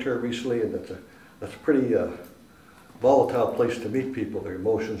cemetery recently, and that's a pretty volatile place to meet people. Their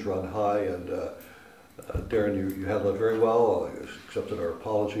emotions run high, and Darren, you handled it very well, accepted our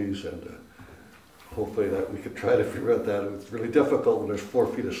apologies, and hopefully that we could try to figure out that. It's really difficult when there's 4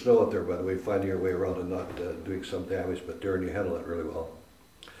 feet of snow out there, by the way, finding your way around and not doing some damage, but Darren, you handled it really well.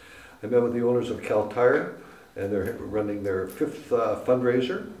 I met with the owners of Cal Tire, and they're running their 5th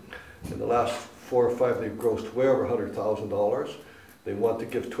fundraiser. In the last 4 or 5, they've grossed way over $100,000. They want to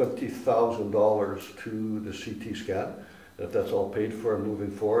give $20,000 to the CT scan. And if that's all paid for and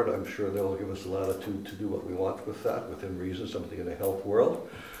moving forward, I'm sure they'll give us the latitude to do what we want with that, within reason, something in the health world.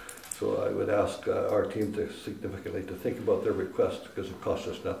 So I would ask our team to significantly to think about their request, because it costs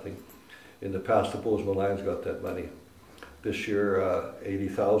us nothing. In the past, the Bozeman Lions got that money. This year,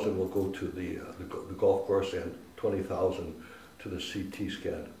 $80,000 will go to the golf course and $20,000 to the CT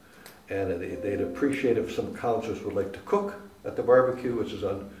scan. And they'd appreciate if some councillors would like to cook at the barbecue, which is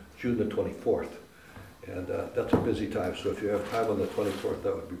on June the 24th. And that's a busy time, so if you have time on the 24th,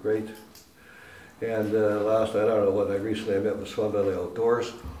 that would be great. And last night, I don't know what, recently I met with Swan Valley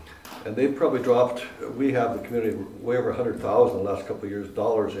Outdoors, and they've probably dropped, we have the community way over 100,000 in the last couple of years,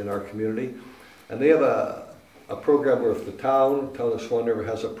 dollars in our community. And they have a program where if the town of Swan River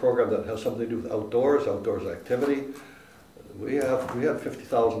has a program that has something to do with outdoors activity. We had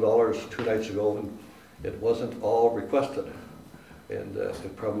 $50,000 2 nights ago, and it wasn't all requested. And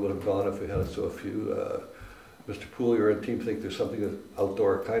it probably would have gone if we had it. So if you, Mr. Poole, your team think there's something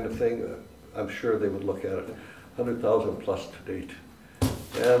outdoor kind of thing, I'm sure they would look at it. 100,000 plus to date.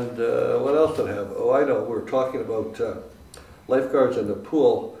 And what else did I have? Oh, I know, we're talking about lifeguards in the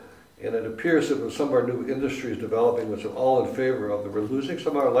pool, and it appears that with some of our new industries developing, which I'm all in favor of, that we're losing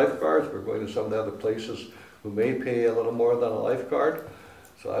some of our lifeguards. We're going to some of the other places who may pay a little more than a lifeguard.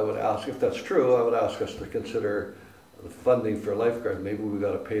 So I would ask, if that's true, I would ask us to consider the funding for lifeguard. Maybe we've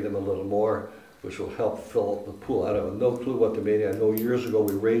got to pay them a little more, which will help fill the pool. I have no clue what the meaning. I know years ago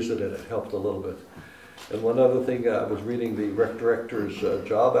we raised it and it helped a little bit. And one other thing, I was reading the rec director's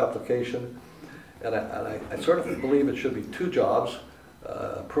job application, and I sort of believe it should be 2 jobs,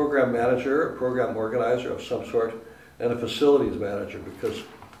 a program manager, a program organizer of some sort, and a facilities manager, because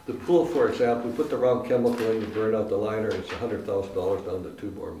the pool, for example, we put the wrong chemical in, you burn out the liner, it's $100,000 down the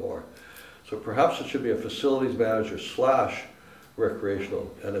tube or more. So perhaps it should be a facilities manager /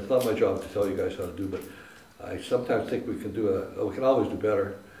 recreational, and it's not my job to tell you guys how to do, but I sometimes think we can do we can always do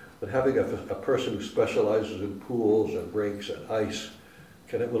better, but having a person who specializes in pools and rinks and ice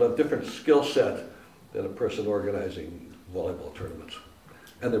will have different skill set than a person organizing volleyball tournaments.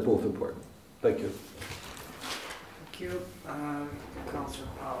 And they're both important. Thank you. Thank you. Councillor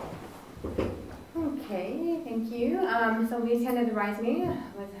Powell. Okay, thank you. So we attended the RISE meeting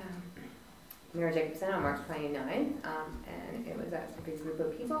with Mayor Jacobson on March 29th, and it was a big group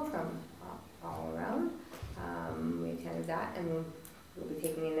of people from all around. We attended that, and we'll be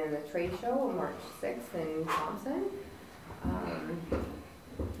taking it in the trade show on March 6th in Thompson.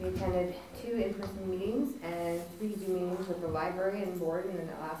 We attended 2 in-person meetings and 3 Zoom meetings with the library and board in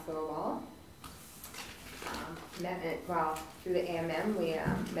the last little while. Through the AMM, we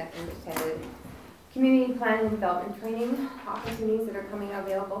met and attended community planning and development training opportunities that are coming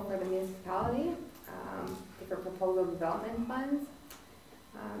available for the municipality, different proposal development funds,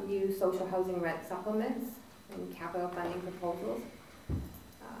 use social housing rent supplements and capital funding proposals,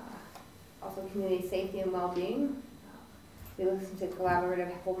 also community safety and well-being. We listened to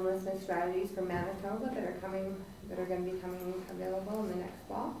collaborative homelessness strategies for Manitoba that are going to be coming available in the next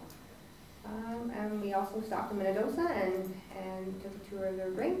fall. And we also stopped in Minnedosa and took a tour of their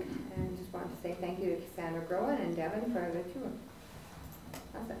rink, and just wanted to say thank you to Cassandra Groen and Devin for the tour.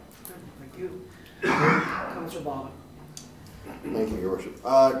 That's it. Thank you. Councillor Bobick. Thank you, Your Worship.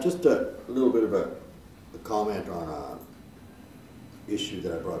 Just a little bit of a comment on an issue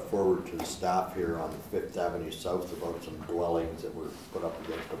that I brought forward to the staff here on 5th Avenue South about some dwellings that were put up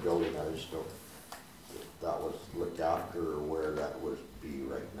against a building. I just don't know if that was looked after or where that would be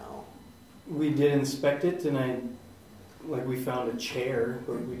right now. We did inspect it, and we found a chair,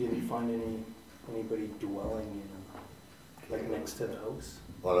 but we didn't find anybody dwelling in, next to the house.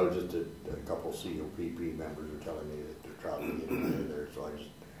 Well, it was just a couple COPP members were telling me that they're traveling in there, so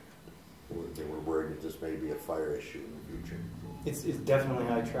they were worried that this may be a fire issue in the future. It's definitely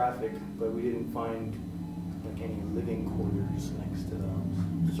high traffic, but we didn't find any living quarters next to the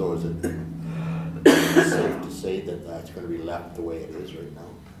house. So is it safe to say that that's going to be left the way it is right now?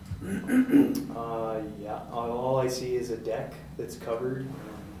 Yeah. All I see is a deck that's covered.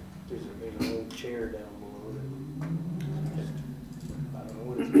 There's an old chair down below it. I don't know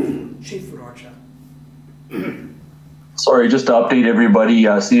what it's. Chief Fedorchuk. Sorry, just to update everybody,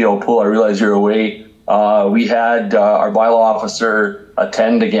 CEO Poole, I realize you're away. We had our bylaw officer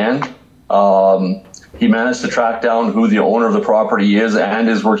attend again. He managed to track down who the owner of the property is and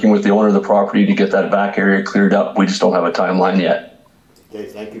is working with the owner of the property to get that back area cleared up. We just don't have a timeline yet. Okay,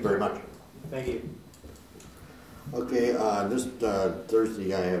 thank you very much. Thank you. Okay, this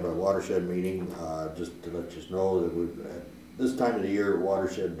Thursday I have a watershed meeting. Just to let you know that this time of the year,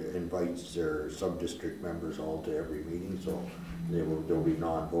 watershed invites their sub-district members all to every meeting, so they'll be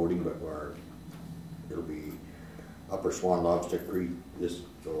non-voting, but it'll be Upper Swan, Lobstick Creek.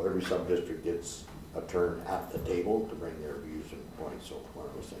 So every sub-district gets a turn at the table to bring their views and points. So one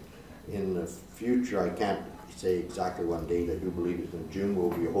of those things. In the future, I can't say exactly one date. I do believe it's in June. We'll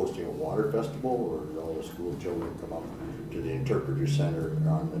be hosting a water festival where all the school children come up to the Interpreter Center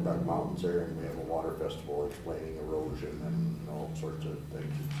on the Duck Mountains there, and we have a water festival explaining erosion and all sorts of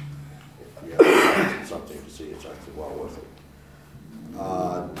things. If you have something to see, it's actually well worth it.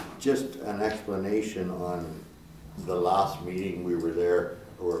 Just an explanation on the last meeting we were there,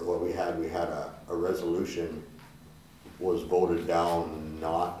 or what we had a resolution was voted down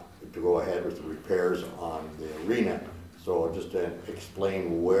not to go ahead with the repairs on the arena. So just to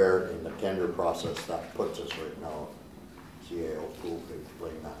explain where in the tender process that puts us right now, CAO Poole can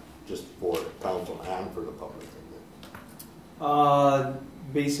explain that, just for council and for the public.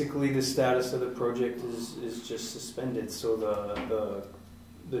 Basically, the status of the project is just suspended. So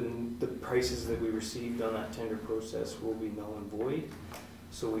the prices that we received on that tender process will be null and void.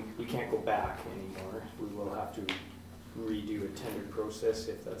 So we can't go back anymore. We will have to redo a tender process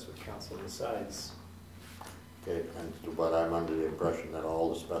if that's what council decides. Okay, but I'm under the impression that all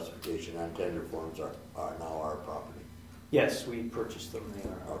the specification and tender forms are now our property. Yes, we purchased them. They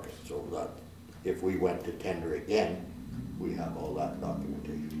are. Okay, so that if we went to tender again, we have all that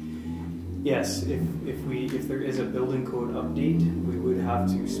documentation. Yes, if there is a building code update, we would have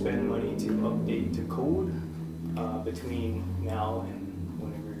to spend money to update to code between now and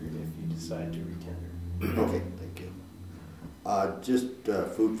whenever, if you decide to retender. Okay, thank you. Just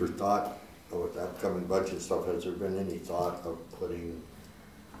food for thought with the upcoming budget stuff. Has there been any thought of putting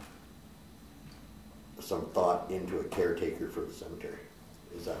some thought into a caretaker for the cemetery?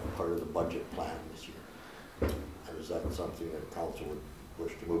 Is that part of the budget plan this year? And is that something that council would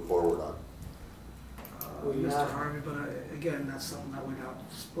wish to move forward on? Mr. Harvey, but again, that's something that we've not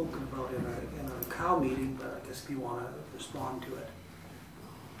spoken about in a cow meeting, but I guess if you want to respond to it.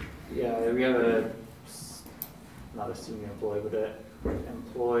 Yeah, we have not a senior employee, but an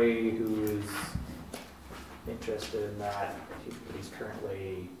employee who is interested in that. He's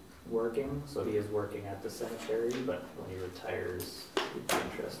currently working, so he is working at the cemetery, but when he retires, he'd be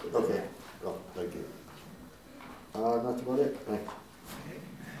interested. Okay, well, thank you. That's about it, thanks. Okay.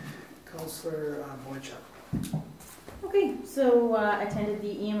 Councillor Boychuk. Okay, so attended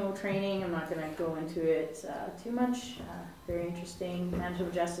the EMO training. I'm not going to go into it too much. Very interesting.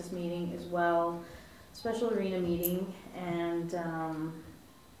 Manitoba Justice meeting as well. Special arena meeting, and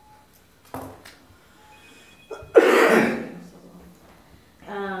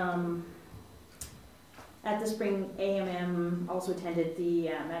at the spring AMM also attended the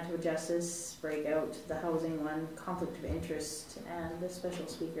Manitoba Justice breakout, the housing one, conflict of interest, and the special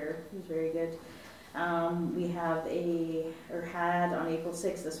speaker was very good. We had on April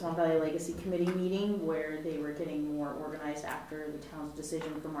 6th the Swan Valley Legacy Committee meeting where they were getting more organized after the town's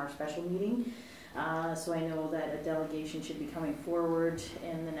decision from our special meeting. So I know that a delegation should be coming forward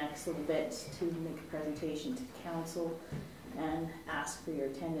in the next little bit to make a presentation to the council and ask for your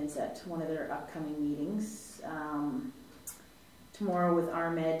attendance at one of their upcoming meetings. Tomorrow with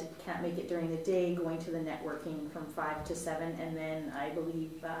RMED, can't make it during the day, going to the networking from 5 to 7, and then I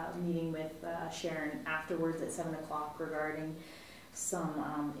believe meeting with Sharon afterwards at 7 o'clock regarding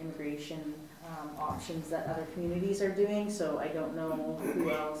some immigration options that other communities are doing. So I don't know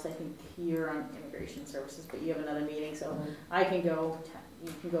who else. I think you're on immigration services, but you have another meeting, so I can go.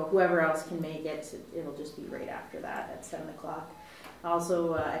 You can go. Whoever else can make it, it'll just be right after that at 7 o'clock. I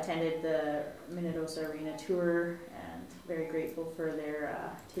also attended the Minnesota Arena tour, and very grateful for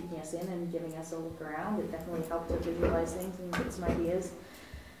their taking us in and giving us a look around. It definitely helped to visualize things and get some ideas.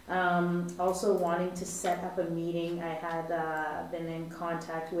 Also wanting to set up a meeting, I had been in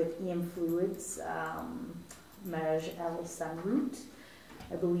contact with EM Fluids, Maj El Sanrout.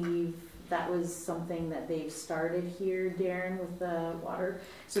 I believe that was something that they've started here, Darren, with the water.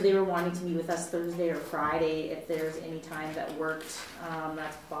 So they were wanting to meet with us Thursday or Friday if there's any time that worked.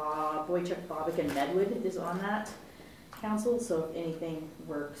 That's Boychuk, Bobick, and Medwid is on that council. So if anything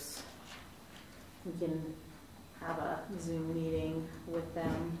works, we can have a Zoom meeting with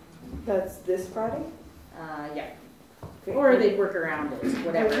them. That's this Friday? Yeah. Okay. Or they'd work around it,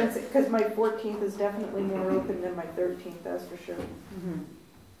 whatever. Because my 14th is definitely more open than my 13th, that's for sure. Mm-hmm.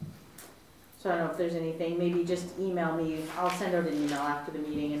 So I don't know if there's anything, maybe just email me. I'll send out an email after the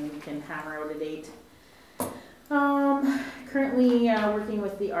meeting and we can hammer out a date. Currently working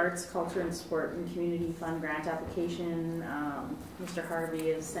with the Arts, Culture and Sport and Community Fund grant application. Mr.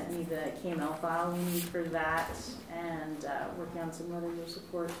 Harvey has sent me the KML file we need for that, and working on some letters of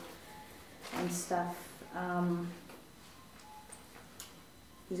support and stuff.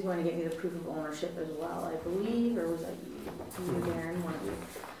 He's going to get me the proof of ownership as well, I believe, or was that you, Darren, one of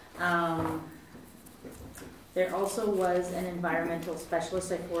you? There also was an environmental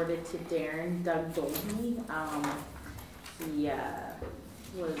specialist I forwarded to Darren, Doug Dolby. He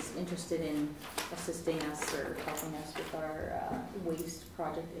was interested in assisting us or helping us with our waste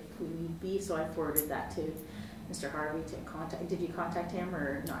project if we need be, so I forwarded that to Mr. Harvey to contact. Did you contact him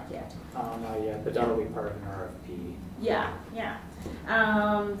or not yet? Not yet, but that'll be part of an RFP. Yeah, yeah.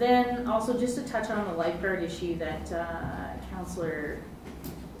 Then also just to touch on the lifeguard issue that Councillor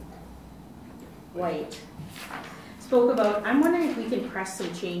Whyte spoke about. I'm wondering if we can press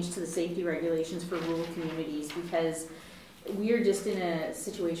some change to the safety regulations for rural communities, because we are just in a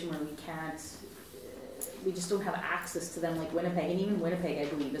situation where we just don't have access to them like Winnipeg, and even Winnipeg I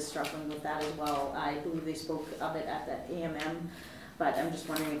believe is struggling with that as well. I believe they spoke of it at the AMM, but I'm just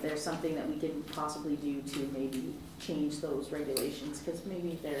wondering if there's something that we can possibly do to maybe change those regulations, because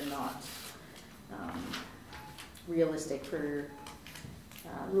maybe they're not realistic for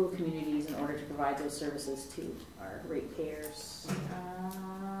rural communities in order to provide those services to our ratepayers.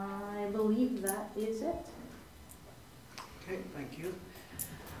 I believe that is it. Okay, thank you.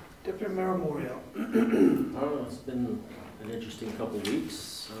 Deputy Mayor Moriaux. It's been an interesting couple of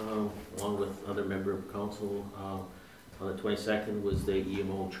weeks, along with other member of council. On the 22nd was the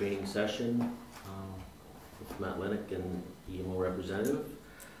EMO training session with Matt Lennox and EMO representative.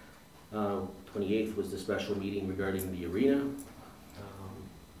 28th was the special meeting regarding the arena.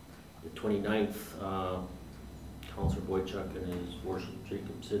 The 29th, Councillor Boychuk and his worship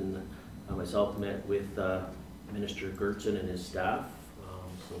Jacobson, myself met with Minister Gertson and his staff.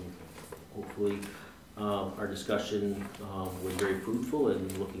 So hopefully our discussion was very fruitful,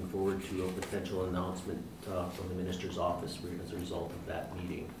 and looking forward to a potential announcement from the Minister's office as a result of that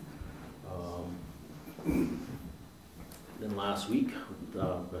meeting. Then last week, with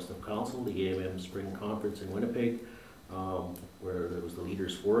the rest of council, the AMM Spring Conference in Winnipeg, where there was the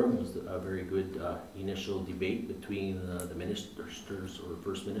Leaders Forum. It was a very good initial debate between the ministers or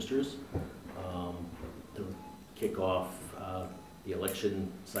first ministers to kick off the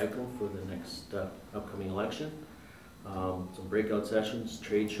election cycle for the next upcoming election. Some breakout sessions,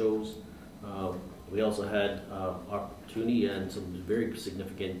 trade shows. We also had opportunity and some very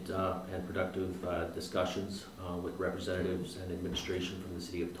significant and productive discussions with representatives and administration from the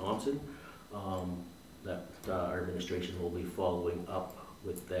City of Thompson. That our administration will be following up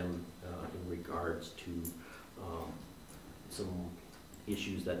with them in regards to some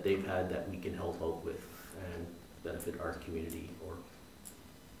issues that they've had that we can help out with and benefit our community. Or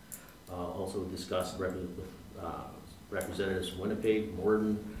also discussed with representatives from Winnipeg,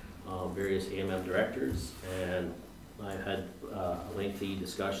 Morden, various AMM directors, and I had a lengthy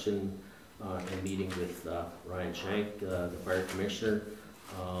discussion and meeting with Ryan Shank, the fire commissioner,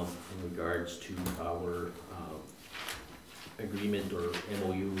 in regards to our agreement or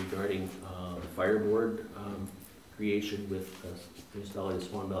MOU regarding the fire board creation with the municipality of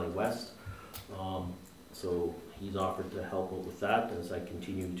Swan Valley West. So he's offered to help out with that as I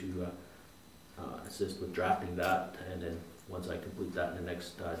continue to assist with drafting that, and then once I complete that in the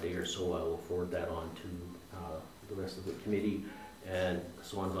next day or so, I will forward that on to the rest of the committee and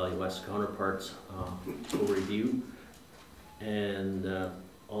Swan Valley West counterparts for review. And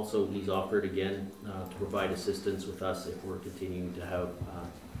also he's offered again to provide assistance with us if we're continuing to have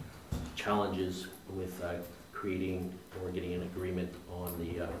challenges with creating or getting an agreement on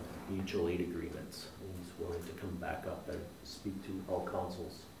the mutual aid agreements. And he's willing to come back up and speak to all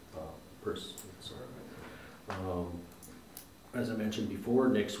councils personally. As I mentioned before,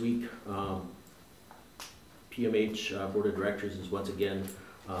 next week PMH Board of Directors is once again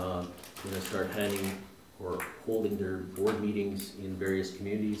going to start handing or holding their board meetings in various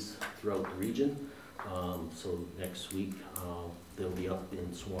communities throughout the region. So next week they'll be up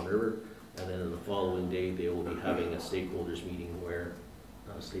in Swan River, and then the following day they will be having a stakeholders meeting where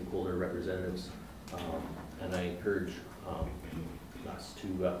stakeholder representatives, and I encourage us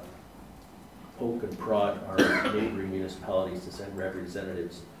to poke and prod our neighboring municipalities to send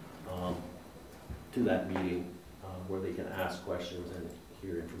representatives to that meeting where they can ask questions and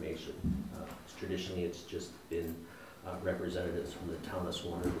hear information. Traditionally, it's just been representatives from the town of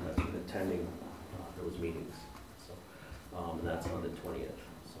Swan River that's been attending those meetings. So, and that's on the 20th.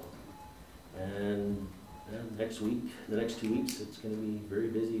 So, And next week, the next 2 weeks, it's going to be very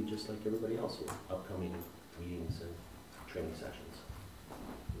busy, just like everybody else, with upcoming meetings and training sessions.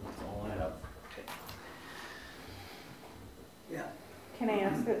 That's all I have. Yeah. Can I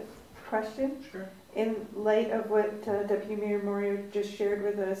ask a question? Sure. In light of what Deputy Mayor Moriaux just shared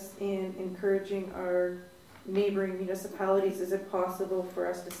with us in encouraging our neighboring municipalities, is it possible for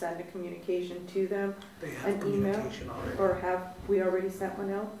us to send a communication to them? They have an email, communication already. or have we already sent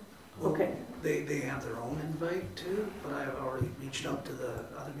one out? Well, Okay. They have their own invite too, but I've already reached out to the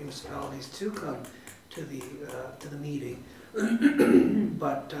other municipalities to come to the meeting.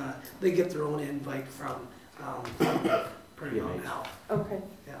 But they get their own invite from Pretty on Health. Okay.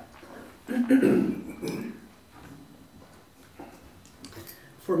 Yeah.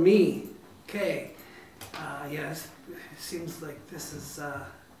 For me, Kay, yes, it seems like this is a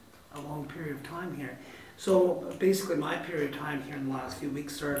long period of time here. So basically my period of time here in the last few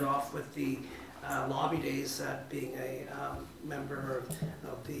weeks started off with the lobby days, being a member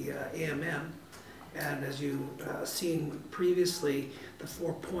of the AMM. And as you've seen previously, the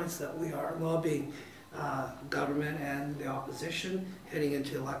 4 points that we are lobbying government and the opposition heading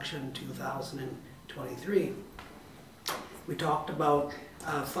into election 2023. We talked about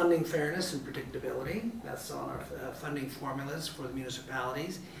funding fairness and predictability. That's on our funding formulas for the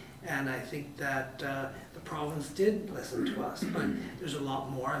municipalities. And I think that the province did listen to us, but there's a lot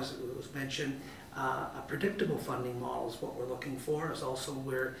more, as it was mentioned. A predictable funding model is what we're looking for. As also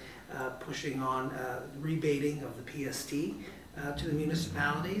we're pushing on rebating of the PST to the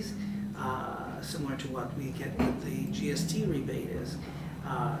municipalities, similar to what we get with the GST rebate is.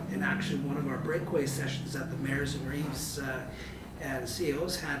 In actually, one of our breakaway sessions that the mayors and reeves and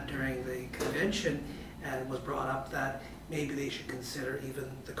CEOs had during the convention, and it was brought up that maybe they should consider even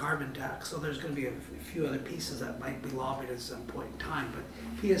the carbon tax. So there's going to be a few other pieces that might be lobbied at some point in time, but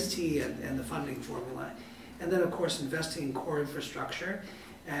PST and the funding formula. And then of course investing in core infrastructure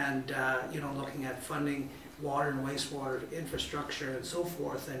and looking at funding water and wastewater infrastructure and so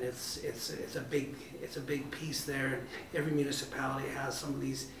forth. And it's a big piece there, and every municipality has some of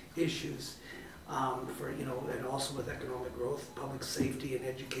these issues and also with economic growth, public safety and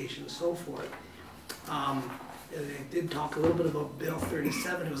education and so forth. They did talk a little bit about Bill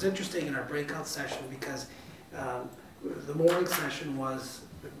 37. It was interesting in our breakout session because the morning session was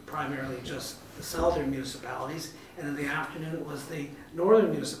primarily just the southern municipalities, and in the afternoon it was the northern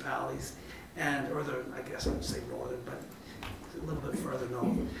municipalities, I guess I would say northern, but a little bit further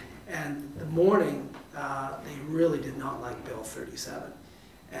north. And the morning, they really did not like Bill 37.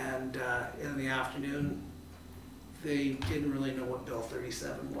 And in the afternoon, they didn't really know what Bill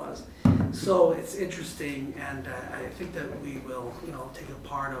 37 was. So it's interesting, and I think that we will, take a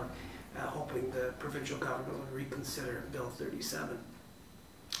part of hoping the provincial government would reconsider Bill 37.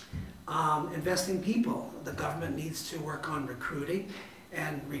 Investing people. The government needs to work on recruiting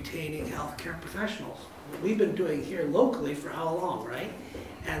and retaining healthcare professionals. We've been doing here locally for how long, right?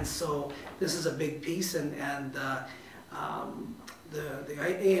 And so this is a big piece, and the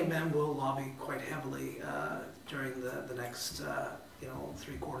AMM will lobby quite heavily during the next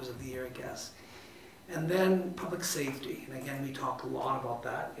 3/4 of the year, I guess. And then public safety, and again we talk a lot about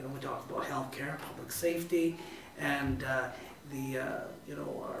that. We talk about healthcare, public safety, and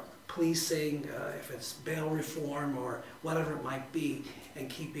our policing, if it's bail reform or whatever it might be, and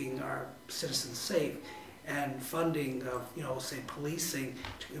keeping our citizens safe, and funding of say policing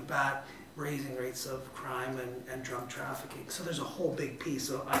to combat raising rates of crime and drug trafficking. So there's a whole big piece.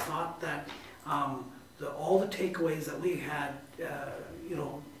 So I thought that all the takeaways that we had,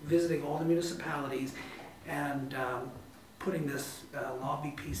 visiting all the municipalities and putting this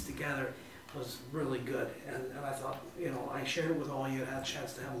lobby piece together was really good. And I thought, I shared it with all you, had a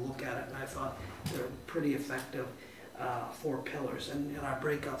chance to have a look at it, and I thought they're pretty effective 4 pillars. And in our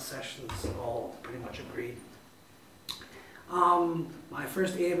breakout sessions, all pretty much agreed. My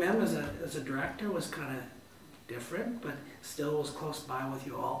first AMM as a director was kind of different, but still was close by with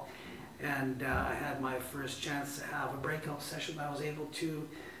you all. And I had my first chance to have a breakout session that I was able to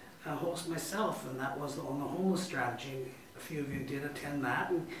host myself, and that was on the homeless strategy. A few of you did attend that,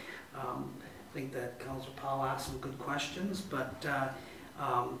 and I think that Councillor Powell asked some good questions, but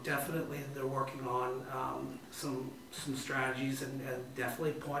definitely they're working on some strategies, and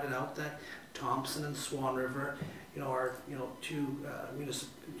definitely pointed out that Thompson and Swan River, are 2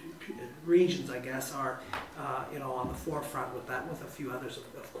 regions, I guess, are on the forefront with that, with a few others,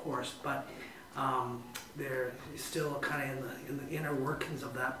 of course, but they're still kind of in the inner workings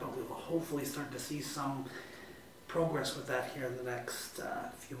of that, but we will hopefully start to see some progress with that here in the next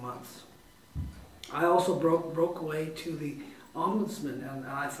few months. I also broke away to the ombudsman, and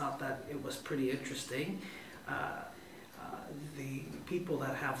I thought that it was pretty interesting. The people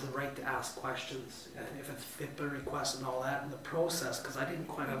that have the right to ask questions, and if it's FIPA requests and all that, and the process, because I didn't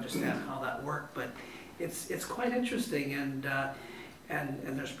quite understand how that worked, but it's quite interesting, and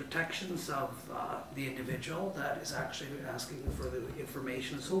there's protections of the individual that is actually asking for the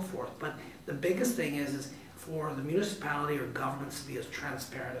information and so forth. But the biggest thing is for the municipality or governments to be as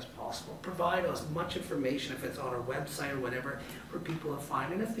transparent as possible. Provide as much information, if it's on our website or whatever, for people to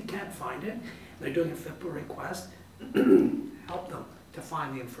find. And if they can't find it, they're doing a FIPA request, help them to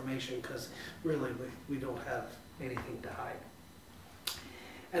find the information, because really we don't have anything to hide.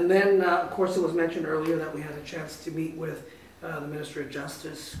 And then, of course, it was mentioned earlier that we had a chance to meet with the Minister of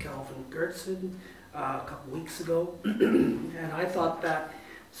Justice, Calvin Gertson, a couple weeks ago. And I thought that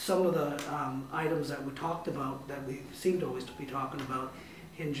some of the items that we talked about, that we seemed always to be talking about,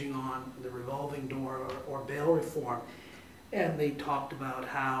 hinging on the revolving door or bail reform. And they talked about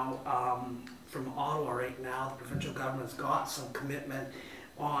how from Ottawa right now, the provincial government's got some commitment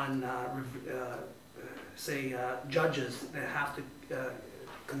on, judges that have to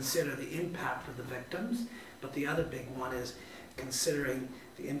consider the impact of the victims. But the other big one is considering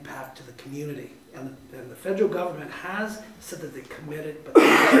the impact to the community. And the federal government has said that they committed, but the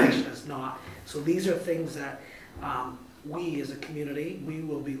legislation has not. So these are things that we as a community, we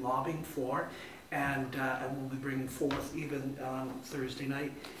will be lobbying for, and we'll be bringing forth even on Thursday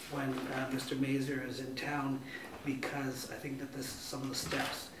night when Mr. Mazur is in town, because I think that this is some of the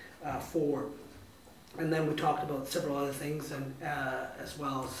steps forward. And then we talked about several other things, and as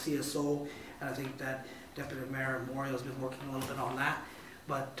well as CSO, and I think that Deputy Mayor Moriaux has been working a little bit on that.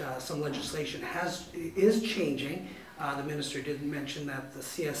 But some legislation is changing. The minister did mention that the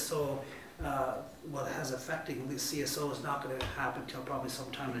CSO, what has affecting the CSO is not going to happen until probably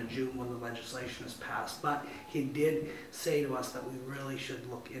sometime in June when the legislation is passed. But he did say to us that we really should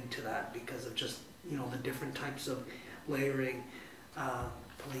look into that because of just, you know, the different types of layering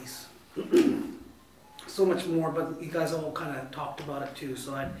police. So much more, but you guys all kind of talked about it too,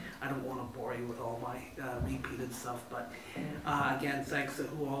 so I don't want to bore you with all my repeated stuff. But again, thanks to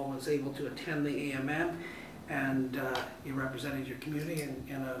who all was able to attend the AMM, and you represented your community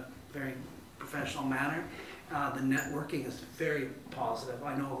in a very professional manner. The networking is very positive.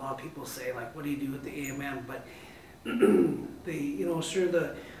 I know a lot of people say, like, what do you do with the AMM? But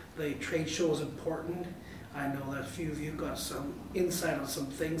the trade show is important. I know that a few of you got some insight on some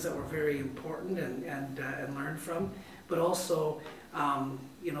things that were very important and learned from, but also,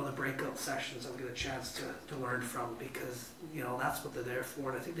 the breakout sessions I'll get a chance to learn from, because, that's what they're there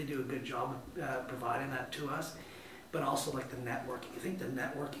for, and I think they do a good job of providing that to us. But also, like, the networking. I think the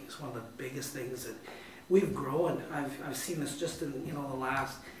networking is one of the biggest things that we've grown. I've seen this just in, the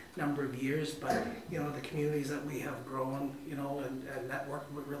last number of years, but the communities that we have grown, and networked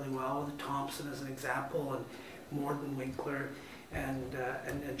really well, with Thompson as an example, and Morden Winkler, and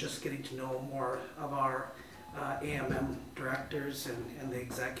just getting to know more of our AMM directors and the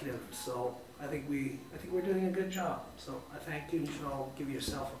executive. So I think we're doing a good job. So I thank you, and you should all give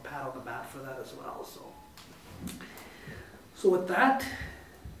yourself a pat on the back for that as well. So with that,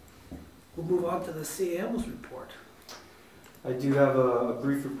 we'll move on to the CAM's report. I do have a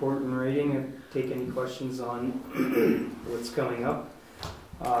brief report in writing and take any questions on what's coming up.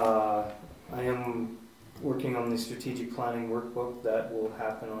 I am working on the strategic planning workbook that will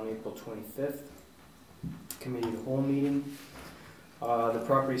happen on April 25th, committee of the whole meeting. The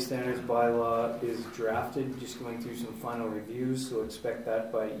property standards bylaw is drafted, just going through some final reviews, so expect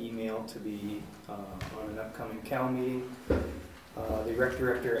that by email to be on an upcoming Cal meeting. The rec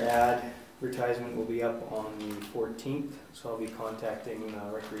director advertisement will be up on the 14th, so I'll be contacting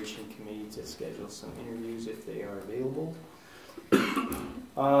the Recreation Committee to schedule some interviews if they are available.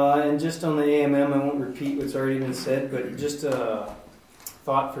 And just on the AMM, I won't repeat what's already been said, but just a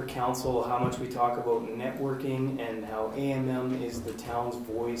thought for council, how much we talk about networking and how AMM is the town's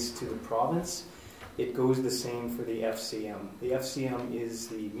voice to the province. It goes the same for the FCM. The FCM is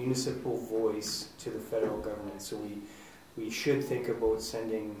the municipal voice to the federal government, so we should think about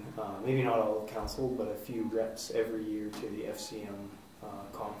sending, maybe not all of council, but a few reps every year to the FCM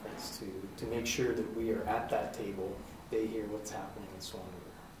conference to make sure that we are at that table. They hear what's happening in Swan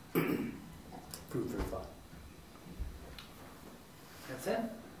River. Food for thought. That's it?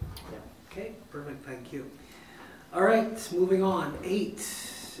 Yeah. Okay, perfect, thank you. All right, moving on.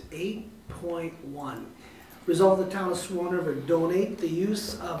 8.1. Resolve the town of Swan River donate the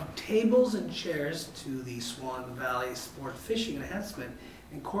use of tables and chairs to the Swan Valley Sport Fishing Enhancement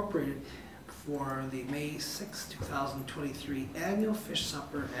Incorporated for the May 6, 2023 annual fish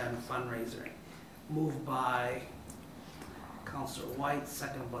supper and fundraiser. Moved by Councillor Whyte,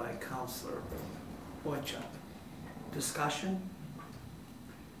 second by Councillor Boychuk. Discussion?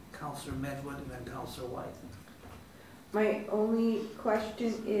 Councillor Medwid and then Councillor Whyte. My only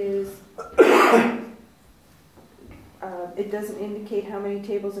question is, it doesn't indicate how many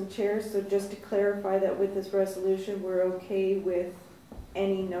tables and chairs, so just to clarify that with this resolution, we're okay with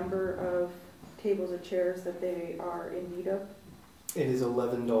any number of tables or chairs that they are in need of? It is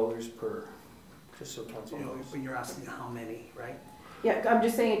 $11 per, just so council You know, knows. but you're asking how many, right? Yeah, I'm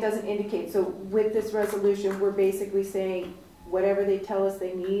just saying it doesn't indicate, so with this resolution, we're basically saying whatever they tell us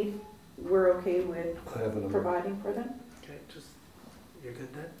they need, we're okay with I have a number. providing for them? Okay, just, you're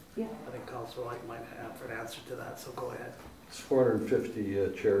good then? Yeah. I think Councillor Whyte might have an answer to that, so go ahead. It's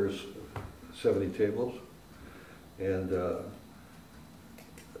 450 chairs, 70 tables, and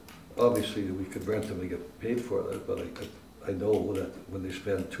obviously we could rent them and get paid for that, but I know that when they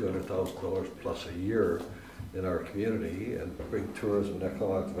spend $200,000 plus a year in our community and bring tourism and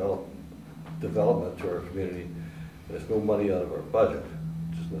economic development to our community, there's no money out of our budget,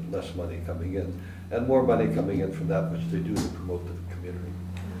 just less money coming in, and more money coming in from that which they do to promote the community.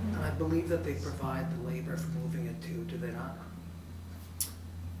 And I believe that they provide the labor for moving it too, do they not?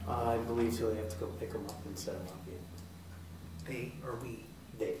 I believe so. They have to go pick them up and set them up. They or we?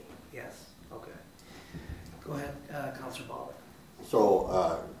 They. Yes, okay. Go ahead, Councillor Bobick.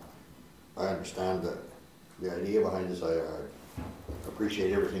 So, I understand the idea behind this. I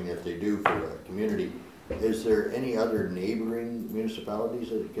appreciate everything that they do for the community. Is there any other neighboring municipalities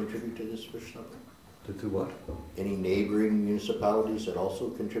that contribute to this fish supper? To do what? Any neighboring municipalities that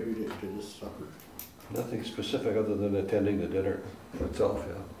also contributed to this supper? Nothing specific other than attending the dinner itself,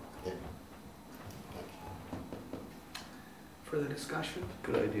 yeah. Okay. Thanks. Further discussion?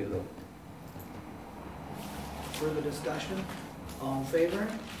 Good idea though. Further discussion? All in favor?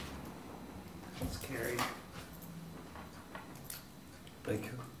 That's carried. Thank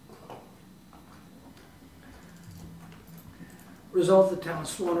you. Resolve the town of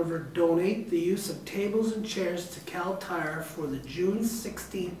Swan River donate the use of tables and chairs to Cal Tire for the June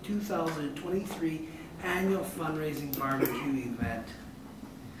 16, 2023 annual fundraising barbecue event.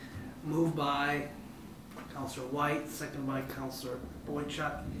 Moved by Councillor Whyte, second by Councillor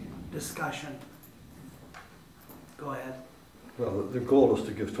Boychuk. Discussion. Go ahead. Well, the goal is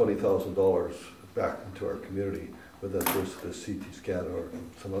to give $20,000 back into our community, whether that goes to the CT scan or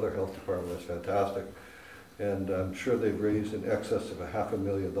some other health department. That's fantastic. And I'm sure they've raised in excess of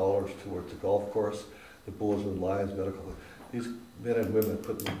 $500,000 towards the golf course, the Bulls and Lions medical. These men and women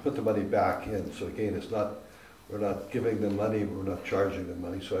put the money back in. So again, it's not, we're not giving them money, we're not charging them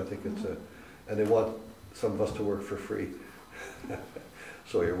money. So I think it's and they want some of us to work for free.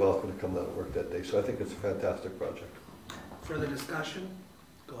 So you're welcome to come down and work that day. So I think it's a fantastic project. Further discussion?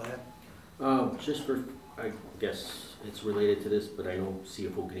 Go ahead. Just for, I guess it's related to this, but I know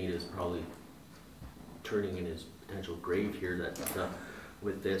CFO Gnida is probably turning in his potential grave here that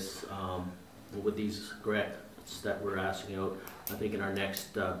with this, with these grants that we're asking out, I think in our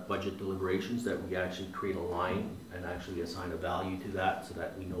next budget deliberations that we actually create a line and actually assign a value to that so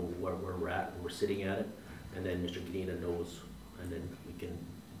that we know where we're at and we're sitting at it, and then Mr. Gnida knows, and then we can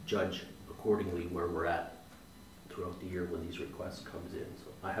judge accordingly where we're at throughout the year when these requests comes in.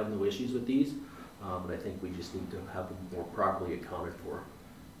 So I have no issues with these, but I think we just need to have them more properly accounted for it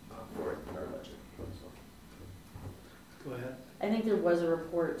in our budget. So. Go ahead. I think there was a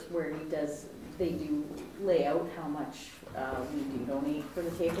report where they do lay out how much we do donate for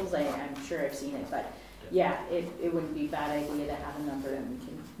the tables. I'm sure I've seen it, but yeah, it wouldn't be a bad idea to have a number and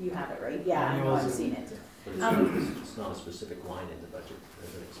you have it, right? Yeah, I know, I've seen it. But it's not a specific line in the budget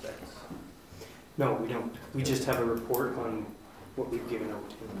as it expects. No, we don't. We just have a report on what we've given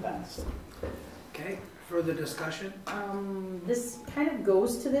out in the past. Okay, further discussion? This kind of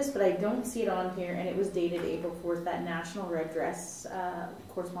goes to this, but I don't see it on here, and it was dated April 4th, that National Red Dress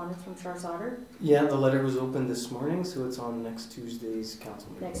correspondence from Charles Otter. Yeah, the letter was opened this morning, so it's on next Tuesday's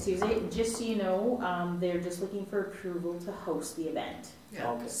council meeting. Next Tuesday. Just so you know, they're just looking for approval to host the event. Yeah.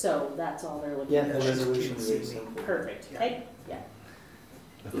 Okay. So that's all they're looking Yeah, for. the resolution Keep it is simple. Perfect. Yeah. Okay. Yeah.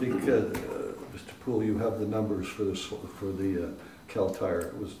 I think, Mr. Poole, you have the numbers for this for the Cal Tire.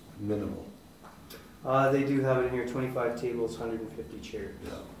 It was minimal. They do have it in here, 25 tables, 150 chairs.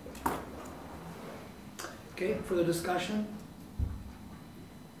 Yeah. Okay, further discussion?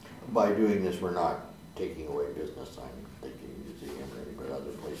 By doing this, we're not taking away business. I'm thinking museum or any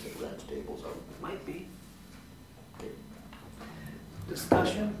other place that rents tables out. Might be. Okay.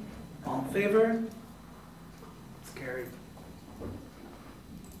 Discussion? All in favor? It's carried.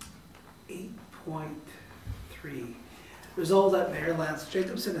 8.3. Resolved that Mayor Lance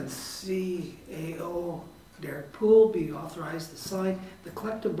Jacobson and CAO Derek Poole be authorized to sign the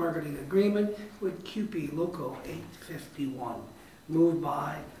collective bargaining agreement with QP Local 851. Moved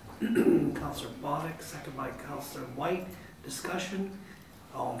by Councillor Bobick, second by Councillor Whyte. Discussion.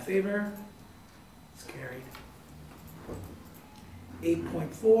 All in favor? It's carried.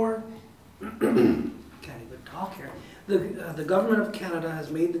 8.4. Can't even talk here. The Government of Canada has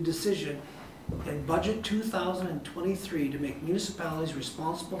made the decision in Budget 2023 to make municipalities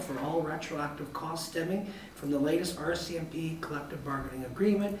responsible for all retroactive costs stemming from the latest RCMP collective bargaining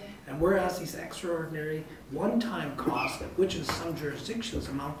agreement, and whereas these extraordinary one-time costs, which in some jurisdictions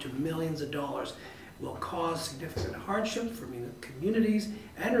amount to millions of dollars, will cause significant hardship for communities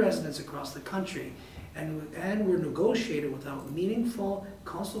and residents across the country, and were negotiated without meaningful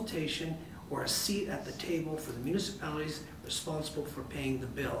consultation or a seat at the table for the municipalities responsible for paying the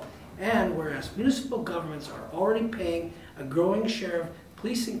bill. And whereas municipal governments are already paying a growing share of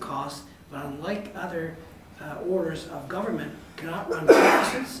policing costs, but unlike other orders of government, cannot run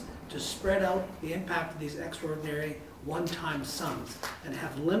deficits to spread out the impact of these extraordinary one-time sums and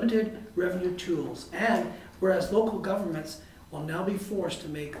have limited revenue tools. And whereas local governments will now be forced to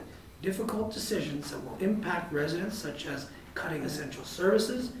make difficult decisions that will impact residents, such as cutting essential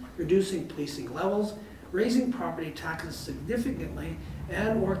services, reducing policing levels, raising property taxes significantly,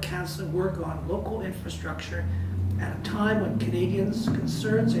 and or canceling work on local infrastructure at a time when Canadians'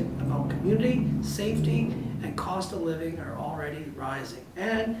 concerns about community, safety, and cost of living are already rising.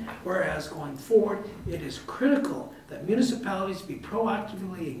 And whereas going forward, it is critical that municipalities be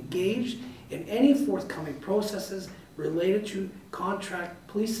proactively engaged in any forthcoming processes related to contract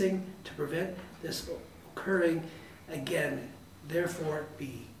policing to prevent this occurring again. Therefore,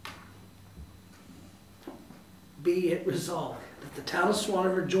 be it resolved that the town of Swan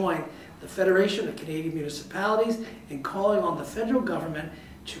River join the Federation of Canadian Municipalities in calling on the federal government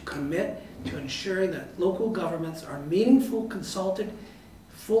to commit to ensuring that local governments are meaningful, consulted,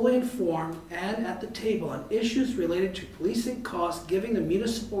 fully informed, and at the table on issues related to policing costs, giving the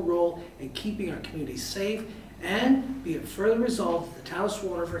municipal role in keeping our communities safe, and be it further resolved that the town of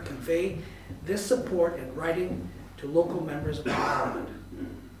Swan River convey this support in writing to local members of Parliament.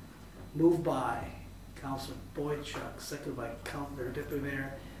 Moved by Councillor Boychuk, seconded by Councillor Deputy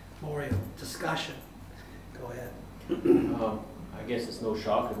Mayor Moriaux. Discussion. Go ahead. I guess it's no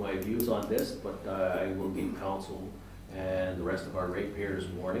shock in my views on this, but I will give council and the rest of our ratepayers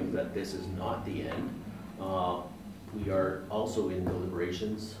warning that this is not the end. We are also in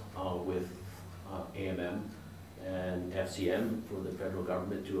deliberations with AMM and FCM for the federal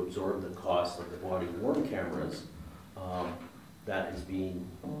government to absorb the cost of the body-worn cameras that is being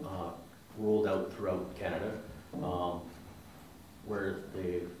rolled out throughout Canada, where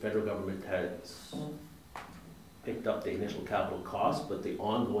the federal government has picked up the initial capital costs, but the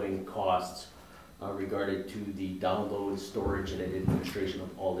ongoing costs regarded to the download, storage, and administration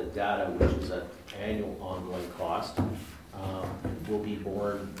of all the data, which is an annual ongoing cost, will be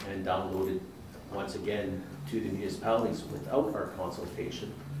borne and downloaded once again to the municipalities without our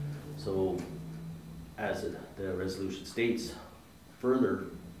consultation. So, as the resolution states, further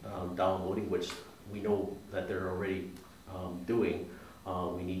downloading, which we know that they're already doing,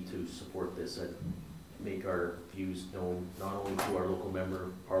 we need to support this and make our views known not only to our local member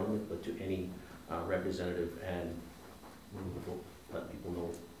of parliament, but to any representative, and let people know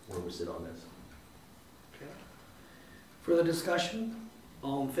where we sit on this. Okay. Further discussion?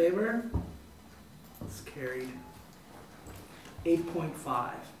 All in favor? It's carried.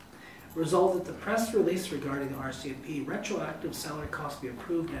 8.5. Resolved that the press release regarding the RCMP retroactive salary costs be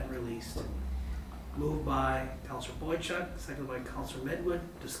approved and released. Moved by Councillor Boychuk, seconded by Councillor Medwid.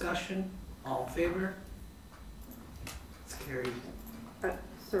 Discussion? All in favor? It's carried.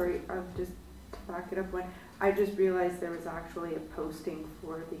 Sorry, I'll just back it up one. I just realized there was actually a posting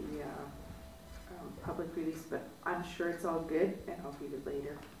for the public release, but I'm sure it's all good, and I'll read it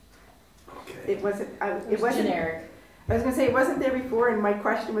later. Okay. It wasn't. It wasn't generic. I was going to say it wasn't there before, and my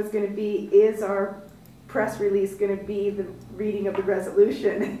question was going to be: is our press release going to be the reading of the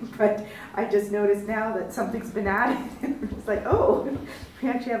resolution? But I just noticed now that something's been added, and we're just like, oh, we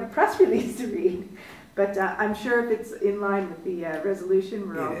actually have a press release to read. But I'm sure if it's in line with the resolution,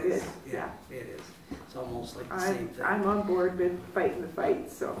 we're all good. Yeah, it is. It's almost like the same thing. I'm on board with fighting the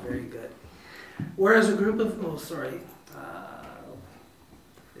fight. So very good. Whereas a group of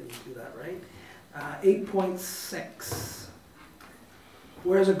didn't do that right. 8.6.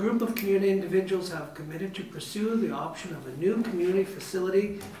 Whereas a group of community individuals have committed to pursue the option of a new community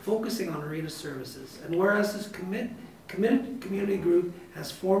facility focusing on arena services, and whereas this committed community group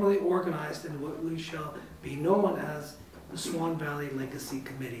has formally organized in what we shall be known as the Swan Valley Legacy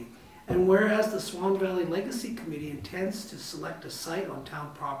Committee, And whereas the Swan Valley Legacy Committee intends to select a site on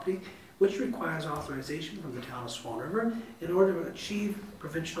town property which requires authorization from the town of Swan River in order to achieve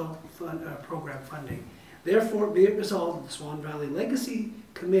provincial program funding. Therefore, be it resolved that the Swan Valley Legacy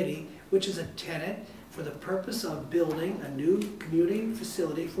Committee, which is a tenant for the purpose of building a new community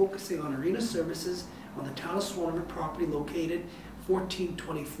facility focusing on arena services on the town of Swan River property located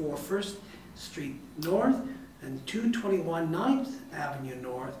 1424 First Street North and 221 9th Avenue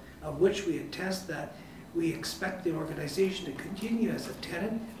North, of which we attest that we expect the organization to continue as a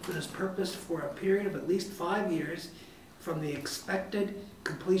tenant for this purpose for a period of at least 5 years from the expected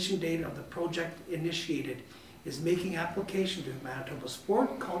completion date of the project initiated, is making application to Manitoba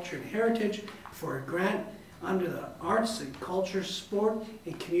Sport, Culture and Heritage for a grant under the Arts and Culture, Sport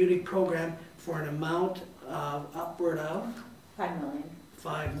and Community Program for an amount of upward of $5 million.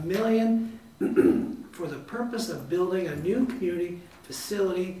 $5 million for the purpose of building a new community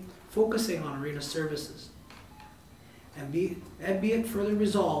facility focusing on arena services. And be it further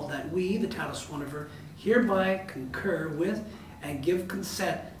resolved that we, the town of Swan River, hereby concur with and give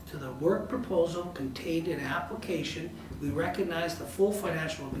consent to the work proposal contained in application. We recognize the full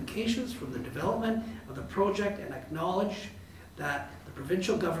financial implications from the development of the project and acknowledge that the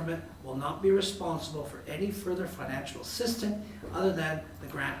provincial government will not be responsible for any further financial assistance other than the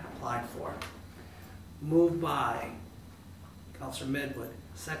grant applied for. Moved by Councillor Medwid,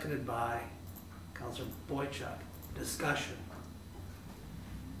 seconded by Councillor Boychuk. Discussion.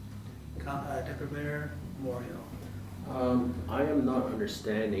 Deputy Mayor Moriaux. I am not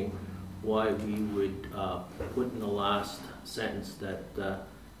understanding why we would put in the last sentence that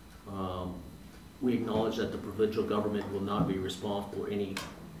we acknowledge that the provincial government will not be responsible for any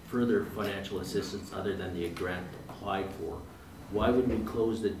further financial assistance other than the grant applied for. Why would we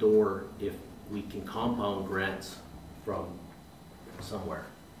close the door if we can compound grants from somewhere?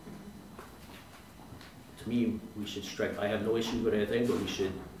 To me, we should strike, I have no issue with anything, but we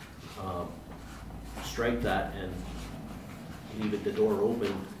should strike that and leave it the door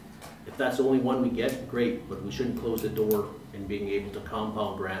open. If that's the only one we get, great, but we shouldn't close the door in being able to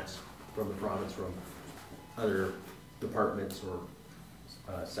compound grants from the province, from other departments or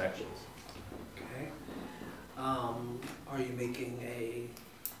sections. Okay. Are you making a...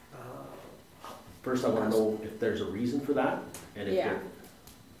 First, I want to know if there's a reason for that, and if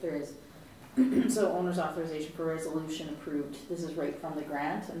there is. So owner's authorization for resolution approved. This is right from the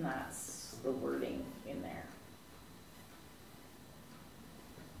grant, and that's the wording in there.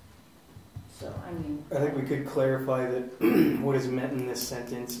 So, I mean... I think we could clarify that what is meant in this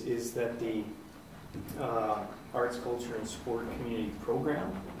sentence is that the Arts, Culture and Sport Community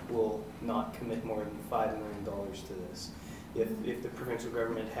Program will not commit more than $5 million to this. If the provincial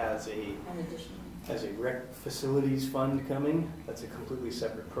government has a rec facilities fund coming, that's a completely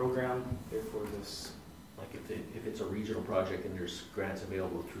separate program. Therefore, this, like if it's a regional project and there's grants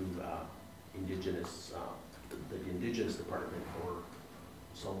available through Indigenous, the Indigenous department or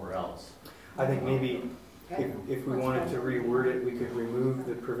somewhere else. I think maybe if we wanted to reword it, we could remove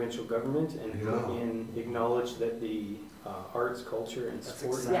the provincial government and put in acknowledge that the Arts, Culture and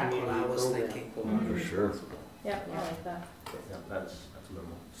Sport Community Program will not be responsible. Yeah, I like that. Yeah, that's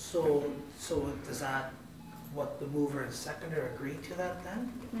minimal. So does that, what the mover and seconder agree to that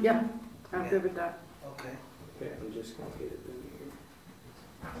then? Yeah, I'm good with that. Okay. Okay, I'm just going to get it in here.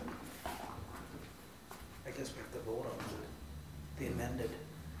 I guess we have to vote on the amended.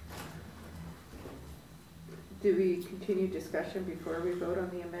 Do we continue discussion before we vote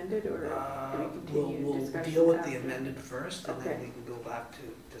on the amended, or do we continue We'll discussion deal with after? the amended first, and then Okay. we can go back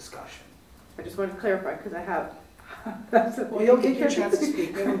to discussion. I just wanted to clarify, because I have. Well, you'll get your chance to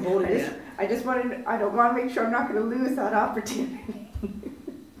speak. We haven't voted yet. I just wanted, I don't want to make sure I'm not going to lose that opportunity.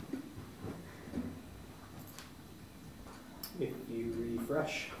 If you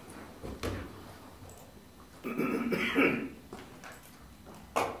refresh.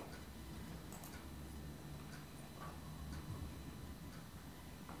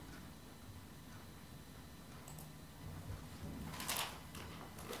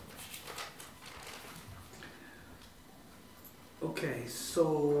 Okay,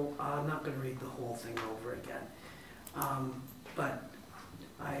 so I'm not going to read the whole thing over again, but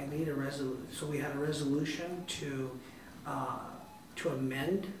I need a resolution. So we had a resolution to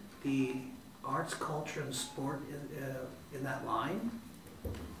amend the arts, culture, and sport in that line.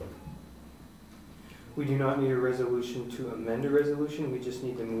 We do not need a resolution to amend a resolution. We just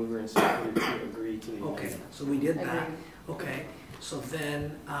need the mover and seconder to agree to the amendment. Okay, so we did that. Agreed. Okay, so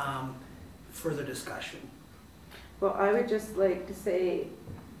then further discussion. Well, I would just like to say,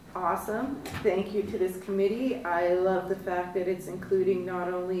 awesome. Thank you to this committee. I love the fact that it's including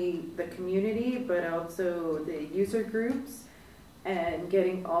not only the community, but also the user groups and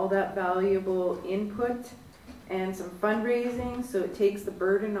getting all that valuable input and some fundraising, so it takes the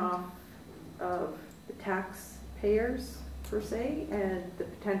burden off of the taxpayers per se and the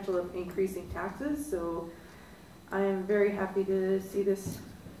potential of increasing taxes. So I am very happy to see this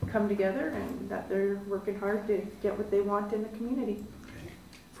come together and that they're working hard to get what they want in the community. Okay.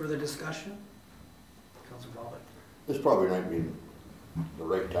 Further discussion? Councillor Bobick. This probably might be the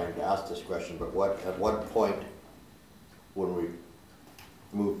right time to ask this question, but at what point when we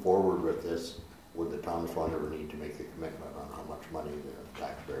move forward with this would the town of Swan ever need to make a commitment on how much money the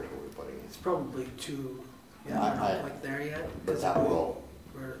taxpayers will be putting in? It's probably too, we're not quite there yet. But that will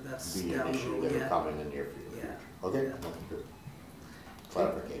that's be an issue that will come in the near future. Yeah. Okay, Yeah. that's good.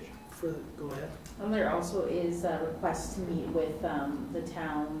 Clarification. Go ahead. There also is a request to meet with the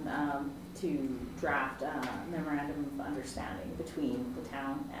town to draft a memorandum of understanding between the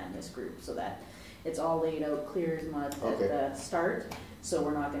town and this group so that it's all laid out clear as mud at the start, so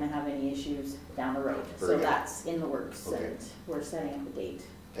we're not going to have any issues down the road. So that's in the works, and we're setting up a date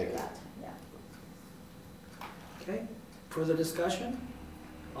for that. Yeah. Okay. Further discussion?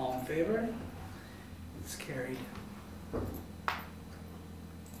 All in favor? It's carried.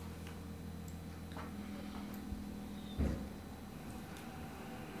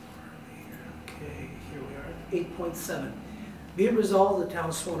 Okay, here we are. 8.7. Be it resolved, the town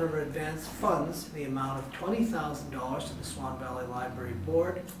of Swan River advance funds in the amount of $20,000 to the Swan Valley Library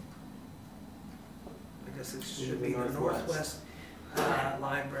Board. I guess it should be the Northwest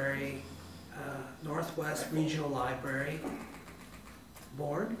Library, Northwest Regional Library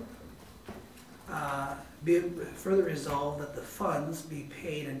Board. Be it further resolved that the funds be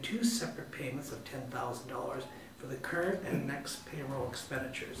paid in 2 separate payments of $10,000 for the current and next payroll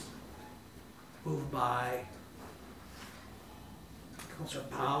expenditures. Moved by Councillor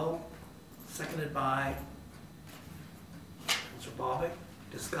Powell, seconded by Councillor Bobick.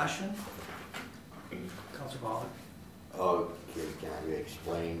 Discussion? Councillor Bobick. Okay, can I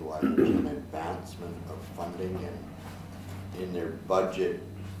explain why there's an advancement of funding and in their budget?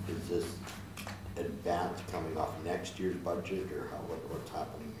 Is this advance coming off next year's budget or what's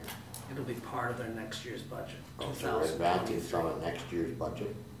happening here? It'll be part of their next year's budget. Oh, so we're advancing some of next year's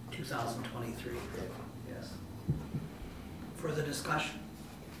budget? 2023. Yes. Further discussion?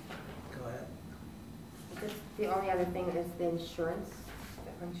 Go ahead. Just the only other thing is the insurance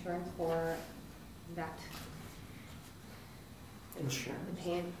for that. Insurance? The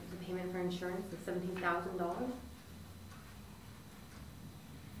payment for insurance is $17,000.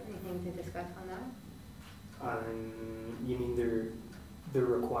 Anything to discuss on that? You mean they're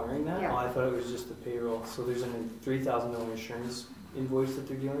requiring that? Yeah. Oh, I thought it was just the payroll. So there's a $3,000 insurance invoice that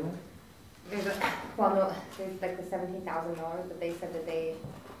they're dealing with? There's there's like the $17,000 that they said that they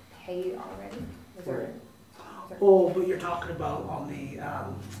paid already. Is there? Oh, but you're talking about on the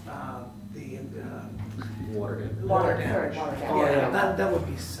Water damage. water damage. Water damage. Oh, Yeah. that would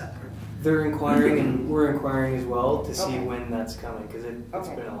be separate. They're inquiring, and we're inquiring as well to see when that's coming, because it's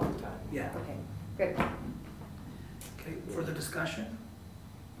been a long time. Yeah. Okay, good. Okay, further discussion?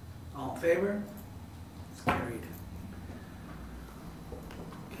 All in favor? It's carried.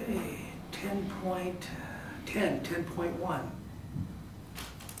 Okay, 10.1.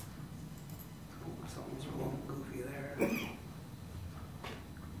 Something's a little goofy there.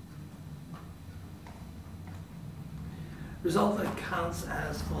 Result that accounts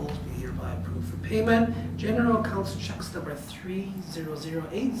as follows be hereby approved for payment. General accounts checks number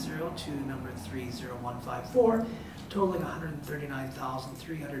 30080 to number 30154, totaling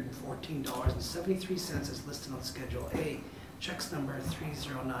 $139,314.73 as listed on Schedule A. Checks number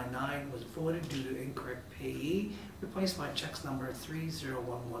 3099 was voided due to incorrect payee, replaced by checks number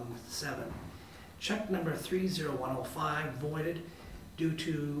 30117. Check number 30105 voided due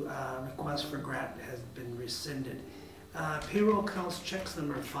to request for grant has been rescinded. Payroll accounts checks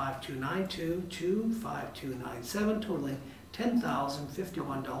number 5292 to 5297, totaling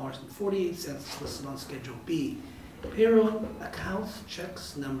 $10,051.48 listed on Schedule B. Payroll accounts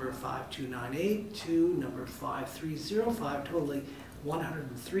checks number 5298 to number 5305, totaling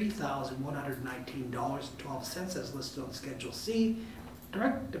 $103,119.12 as listed on Schedule C.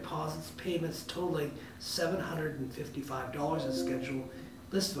 Direct deposits payments totaling $755 as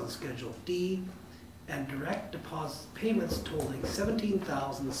listed on Schedule D. And direct deposit payments totaling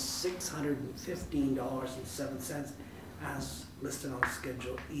 $17,615.07 as listed on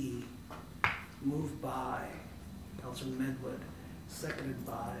Schedule E. Moved by Councillor Medwid, seconded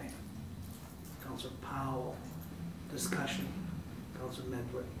by Councillor Powell. Discussion. Councillor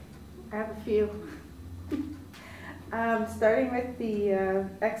Medwid. I have a few. Starting with the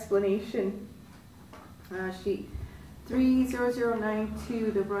explanation sheet.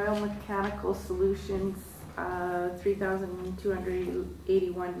 30092, the Royal Mechanical Solutions,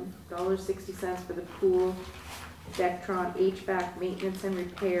 $3,281.60 for the Poole Dectron HVAC maintenance and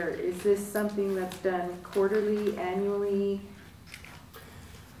repair. Is this something that's done quarterly, annually?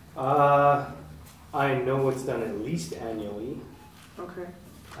 I know it's done at least annually. Okay.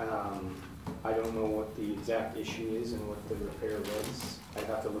 I don't know what the exact issue is and what the repair was. I'd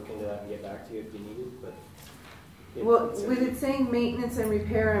have to look into that and get back to you if you needed, but. Well, with it saying maintenance and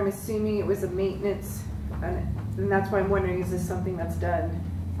repair, I'm assuming it was a maintenance, and that's why I'm wondering, is this something that's done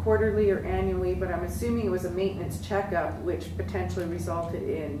quarterly or annually? But I'm assuming it was a maintenance checkup, which potentially resulted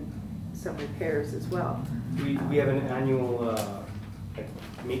in some repairs as well. We have an annual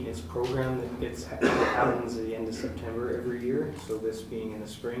maintenance program that happens at the end of September every year. So this being in the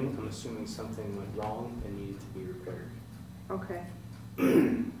spring, I'm assuming something went wrong and needed to be repaired. Okay.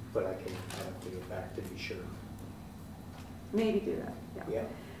 But I have to get back to be sure. Maybe do that. Yeah.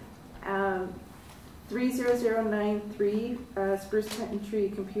 30093, Spruce Tent and Tree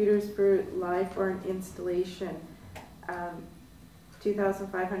computers for live barn installation,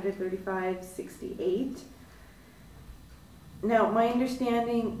 2,535.68. Now, my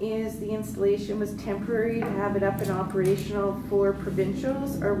understanding is the installation was temporary to have it up and operational for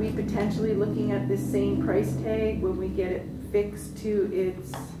provincials. Are we potentially looking at this same price tag when we get it fixed to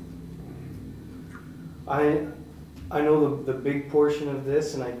its? I know the big portion of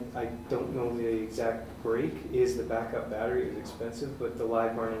this, and I don't know the exact break, is the backup battery. It was expensive, but the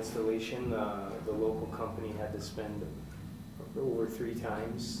live barn installation, the local company had to spend over 3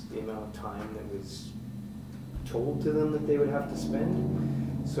 times the amount of time that was told to them that they would have to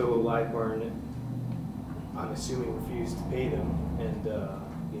spend. So live barn, I'm assuming, refused to pay them, and the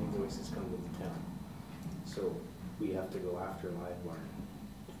invoices come to the town. So we have to go after live barn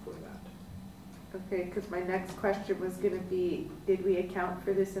for that. Okay, because my next question was going to be, did we account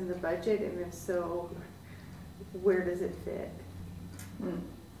for this in the budget? And if so, where does it fit?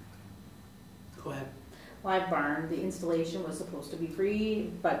 Go ahead. Live barn, the installation was supposed to be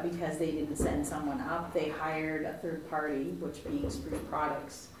free, but because they didn't send someone up, they hired a third party, which being Spruce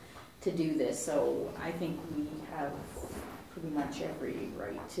Products, to do this. So I think we have pretty much every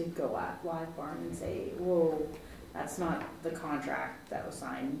right to go at live barn and say, whoa, that's not the contract that was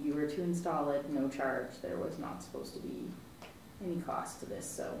signed. You were to install it, no charge. There was not supposed to be any cost to this,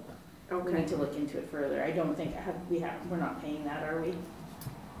 so we need to look into it further. I don't think we're not paying that, are we?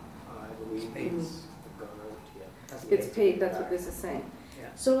 I believe it's gone out, yeah. It's paid. That's what this is saying.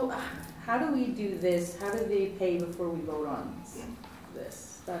 Yeah. So how do we do this? How do they pay before we vote on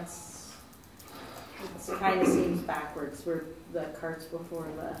this? It kind of seems backwards. We're the carts before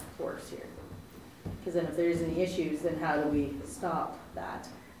the horse here. Because then if there's any issues, then how do we stop that?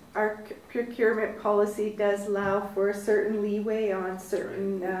 Our procurement policy does allow for a certain leeway on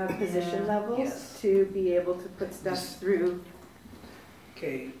certain position levels to be able to put stuff through.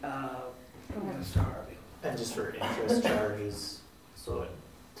 Okay, Mr. Harvey. And just for interest charges, so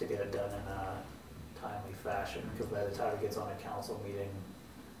to get it done in a timely fashion, because by the time it gets on a council meeting,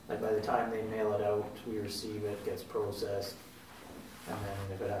 like by the time they mail it out, we receive it, gets processed, and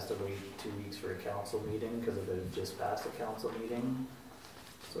then if it has to wait 2 weeks for a council meeting, because if it had just passed a council meeting,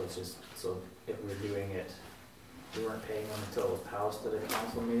 so it's just, so if we're doing it, we weren't paying them until it was passed at a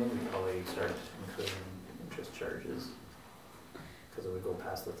council meeting, we'd probably start including interest charges, because it would go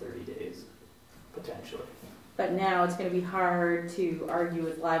past the 30 days, potentially. But now it's going to be hard to argue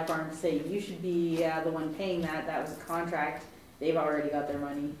with Live Barn to say, you should be the one paying that. That was a contract. They've already got their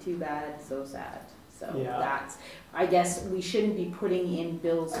money. Too bad. So sad. So that's, I guess we shouldn't be putting in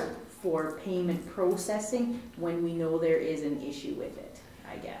bills for payment processing when we know there is an issue with it,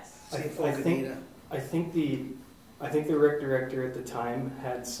 I guess. I think the rec director at the time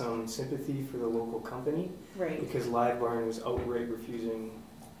had some sympathy for the local company. Right. Because Live Barn was outright refusing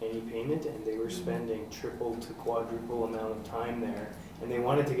any payment, and they were spending triple to quadruple amount of time there, and they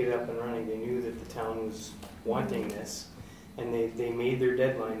wanted to get it up and running. They knew that the town was wanting this, and they made their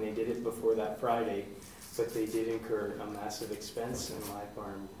deadline. They did it before that Friday, but they did incur a massive expense, and Live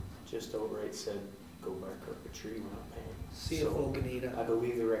Barn just outright said, go bark up a tree, we're not paying. CFO Gnida. I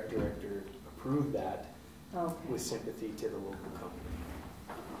believe the rec director approved that with sympathy to the local company.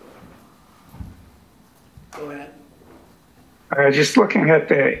 Go ahead. Just looking at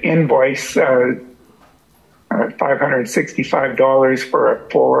the invoice, $565 for a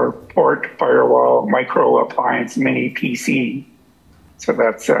 4-port firewall micro appliance mini PC. So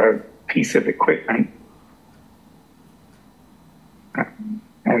that's a piece of equipment. And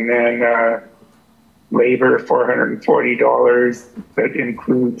And then labor, $440. That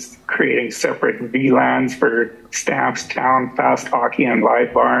includes creating separate VLANs for Stamps, Town, Fast Hockey, and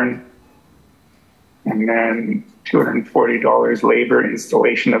Live Barn. And then $240 labor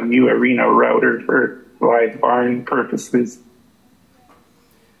installation of new arena router for Live Barn purposes.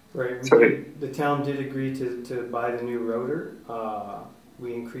 Right, So the town did agree to buy the new router.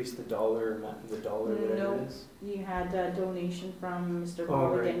 We increased the dollar whatever it is. You had a donation from Mr. Oh,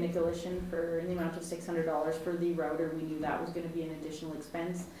 Bobick right. and Nicolason for the amount of $600 for the router. We knew that was going to be an additional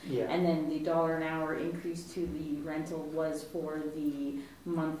expense. Yeah. And then the $1 an hour increase to the rental was for the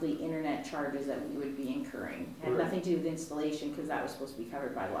monthly internet charges that we would be incurring. It had Right. nothing to do with installation because that was supposed to be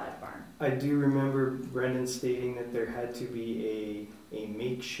covered by Live Barn. I do remember Brendan stating that there had to be a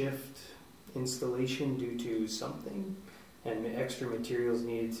makeshift installation due to something, and extra materials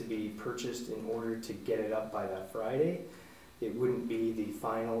needed to be purchased in order to get it up by that Friday. It wouldn't be the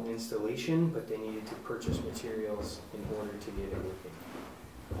final installation, but they needed to purchase materials in order to get it working.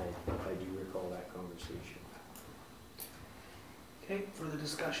 I do recall that conversation. Okay, further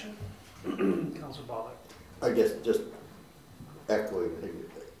discussion? Councillor Bobick. I guess just echoing,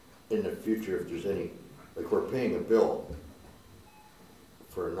 in the future, if there's any, like we're paying a bill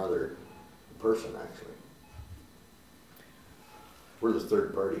for another person, actually. We're the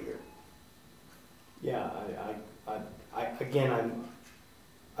third party here. Yeah,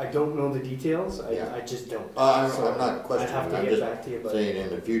 I don't know the details. Yeah. I just don't. I'm So not questioning, I'd have to I'm get just back to you, but saying in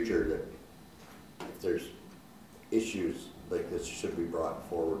the future that if there's issues like this should be brought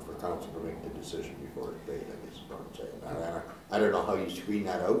forward for council to make the decision before it's paid, I guess is what I'm saying. I don't know how you screen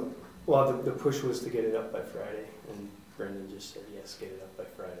that out. well, the push was to get it up by Friday, and Brendan just said yes, get it up by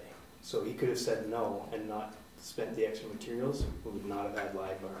Friday. So he could have said no and not spent the extra materials. We would not have had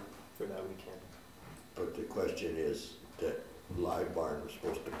Live Barn for that weekend. But the question is that Live Barn was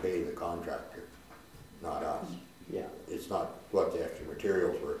supposed to pay the contractor, not us. Yeah. It's not what the extra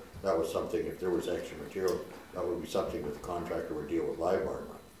materials were. That was something, if there was extra material, that would be something that the contractor would deal with Live Barn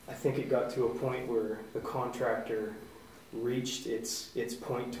on. I think it got to a point where the contractor reached its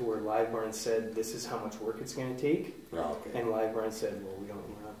point to where Live Barn said, this is how much work it's going to take. Oh, okay. And Live Barn said, well,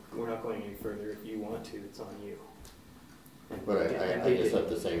 we're not going any further. If you want to, it's on you. But I guess at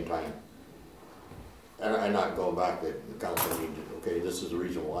the same time, and I'm not going back that the council needed, okay, this is the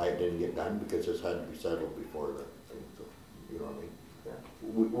reason why it didn't get done, because this had to be settled before the thing, so, you know what I mean? Yeah.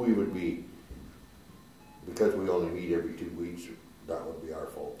 We would be, because we only meet every 2 weeks, that would be our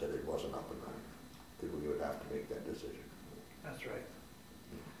fault that it wasn't up and running, because we would have to make that decision. That's right.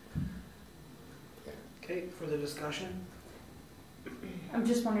 Okay. Okay, further discussion? I'm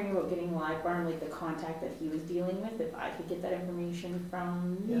just wondering about getting Live Barn, like the contact that he was dealing with, if I could get that information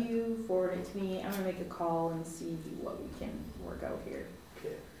from you, forward it to me. I'm gonna make a call and see what we can work out here.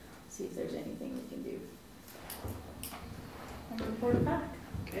 Okay. See if there's anything we can do. And report it back.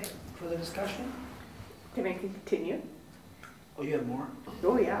 Okay, further discussion? Can I continue? Oh, you have more?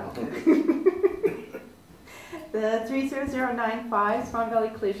 Oh, yeah. The 30095 Swan Valley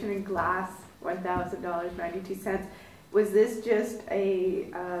Collision and Glass, $1,000.92. Was this just a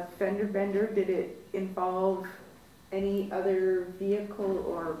fender bender? Did it involve any other vehicle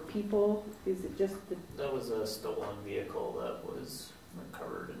or people? Is it just the... That was a stolen vehicle that was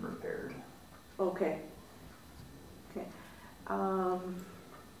recovered and repaired. Okay. Okay.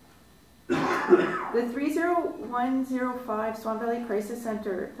 The 30105 Swan Valley Crisis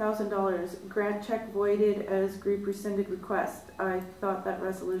Center, $1,000. Grant check voided as group rescinded request. I thought that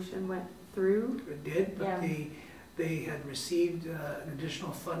resolution went through. It did, but Yeah. they had received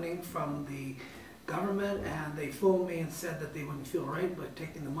additional funding from the government, and they phoned me and said that they wouldn't feel right with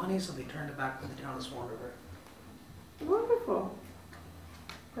taking the money, so they turned it back to the town of Swan River. Wonderful.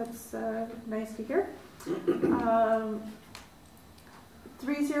 That's nice to hear.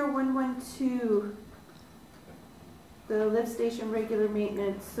 30112, the lift station regular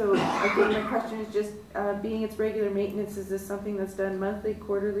maintenance. So again, my question is just, being its regular maintenance, is this something that's done monthly,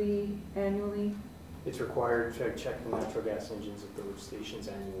 quarterly, annually? It's required to check the natural gas engines at those stations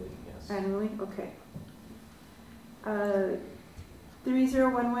annually, yes. Annually, okay.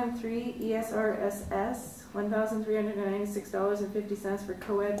 30113 ESRSS, $1,396.50 for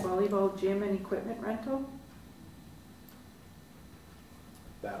co-ed volleyball gym and equipment rental.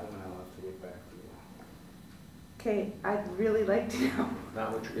 That one I'll have to get back to you. Okay, I'd really like to know.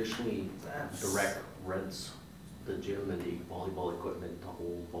 That would traditionally direct rents the gym and the volleyball equipment to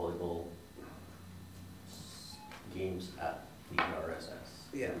hold volleyball games at the RSS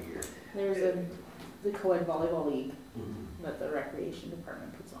every year. There's the co-ed volleyball league that the recreation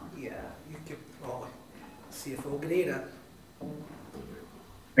department puts on. Yeah, you could, well, CFO Gnida.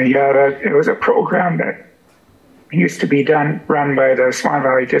 Yeah, it was a program that used to be run by the Swan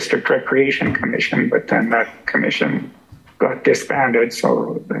Valley District Recreation Commission, but then that commission got disbanded,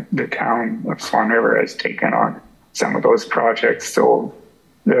 so the town of Swan River has taken on some of those projects. So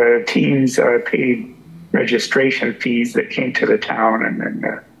the teams paid registration fees that came to the town, and then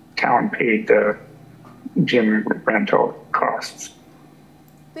the town paid the gym rental costs.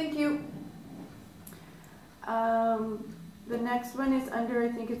 Thank you. The next one is under, I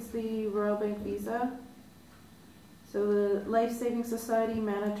think it's the Royal Bank Visa. So the Life Saving Society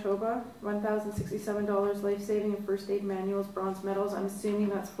Manitoba, $1,067 life saving and first aid manuals, bronze medals. I'm assuming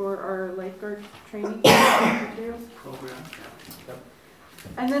that's for our lifeguard training materials Program. Yep.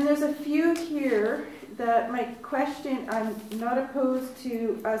 And then there's a few here that my question, I'm not opposed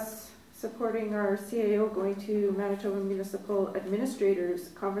to us supporting our CAO going to Manitoba Municipal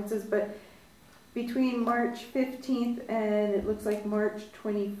Administrators Conferences, but between March 15th and it looks like March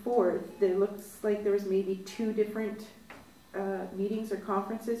 24th, it looks like there was maybe 2 different meetings or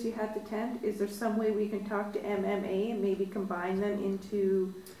conferences you had to attend. Is there some way we can talk to MMA and maybe combine them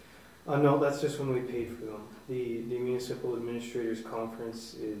into... No, that's just when we paid for them. The Municipal Administrators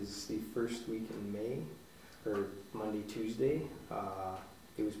Conference is the first week in May, or Monday, Tuesday.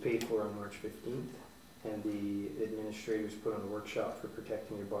 It was paid for on March 15th, and the administrators put on a workshop for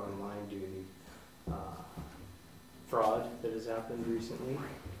protecting your bottom line due to fraud that has happened recently,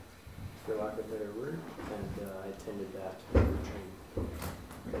 for lack of a better word, and I attended that training.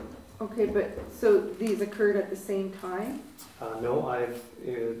 Okay, but so these occurred at the same time? No,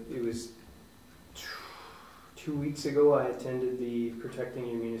 it was 2 weeks ago I attended the Protecting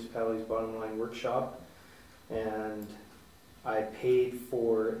Your Municipality's Bottom Line workshop, and I paid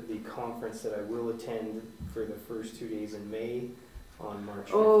for the conference that I will attend for the first 2 days in May on March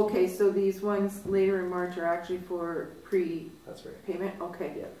 15th. Oh, okay, so these ones later in March are actually for That's right. payment?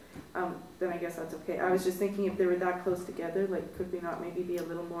 Okay. Yeah. Then I guess that's okay. I was just thinking if they were that close together, like could we not maybe be a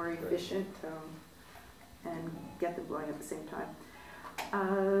little more efficient and get them going at the same time?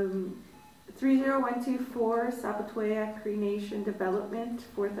 30124 Sapatwea Cree Nation Development,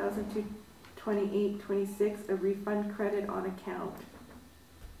 4,228.26, a refund credit on account.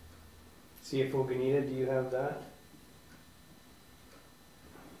 CFO Gnida, do you have that?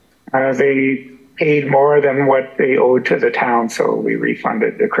 They paid more than what they owed to the town, so we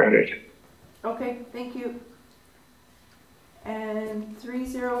refunded the credit. Okay, thank you. And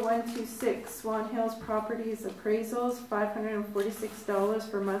 30126 Swan Hills Properties Appraisals, $546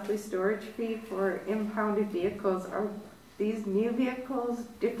 for monthly storage fee for impounded vehicles. Are these new vehicles,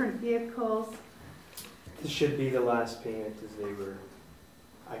 different vehicles? This should be the last payment, as they were,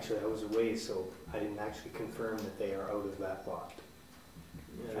 actually I was away, so I didn't actually confirm that they are out of that lot.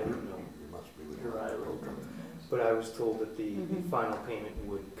 I don't know. But I was told that the final payment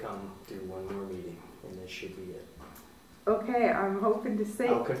would come through one more meeting, and this should be it. Okay, I'm hoping to say,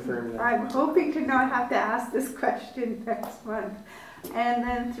 I'll confirm that. I'm hoping to not have to ask this question next month. And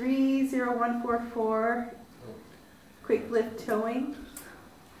then 30144 Quick Lift Towing.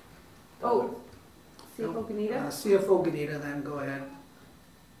 Oh, CFO Gnida? CFO Gnida, then go ahead.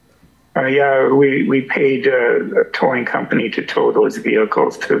 Yeah, we paid a towing company to tow those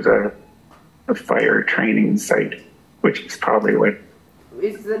vehicles to the fire training site, which is probably what...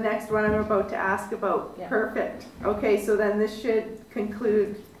 Is the next one I'm about to ask about. Yeah. Perfect. Okay, so then this should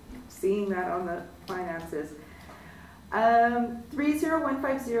conclude seeing that on the finances.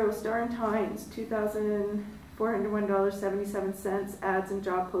 30150 Star and Times, $2,401.77, ads and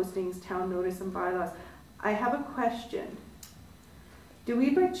job postings, town notice and bylaws. I have a question. Do we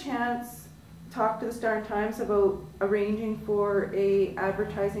by chance talk to the Star and Times about arranging for a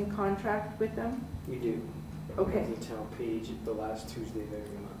advertising contract with them? We do. Okay. The town page the last Tuesday of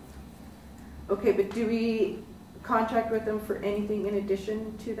every month. Okay, but do we contract with them for anything in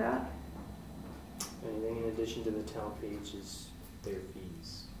addition to that? Anything in addition to the town page is their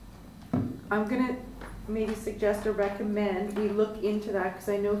fees. I'm gonna maybe suggest or recommend we look into that, because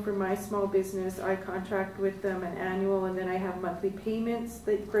I know for my small business I contract with them an annual, and then I have monthly payments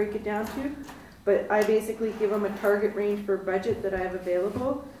that break it down to. But I basically give them a target range for budget that I have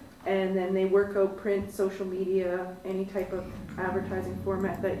available, and then they work out print, social media, any type of advertising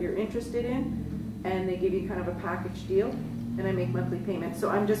format that you're interested in, and they give you kind of a package deal, and I make monthly payments. So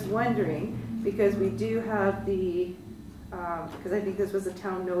I'm just wondering, because we do have the, because I think this was a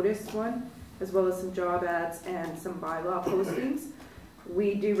town notice one, as well as some job ads and some bylaw postings.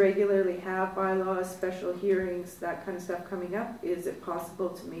 We do regularly have bylaws, special hearings, that kind of stuff coming up. Is it possible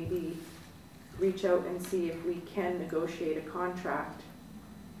to maybe reach out and see if we can negotiate a contract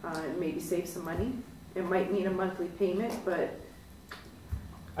and maybe save some money? It might mean a monthly payment, but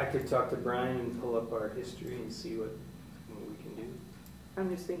I could talk to Brian and pull up our history and see what we can do. I'm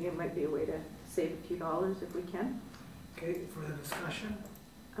just thinking it might be a way to save a few dollars if we can. Okay, further discussion?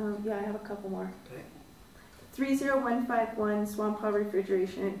 Yeah, I have a couple more. Okay. 30151 Swan Powell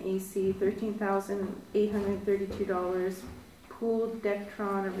Refrigeration and AC, $13,832. Poole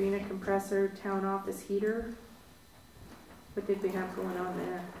Dectron Arena Compressor Town Office Heater. What did we have going on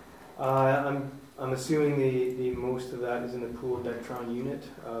there? I'm assuming the most of that is in the Poole Dectron unit.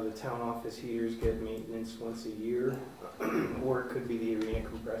 The town office heaters get maintenance once a year, or it could be the arena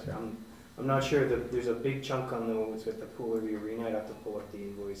compressor. I'm not sure. There's a big chunk on those with the pool or the arena. I'd have to pull up the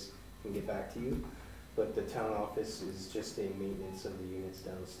invoice and get back to you. But the town office is just a maintenance of the units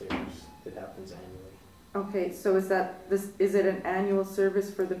downstairs that happens annually. Okay, so is it an annual service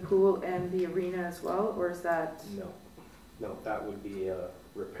for the pool and the arena as well, or is that? No, that would be a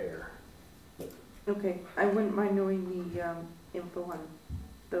repair. Okay, I wouldn't mind knowing the info on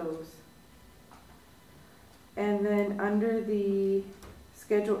those. And then under the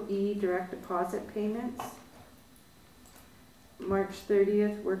Schedule E direct deposit payments, March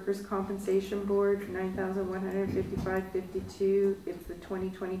 30th, Workers' Compensation Board, $9,155.52. It's the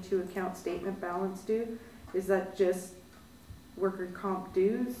 2022 account statement balance due. Is that just worker comp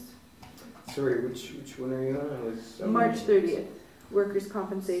dues? Sorry, which one are you on? March 30th, Workers'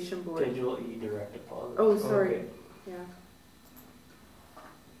 Compensation Board. Schedule E direct deposit. Oh, sorry. Okay. Yeah.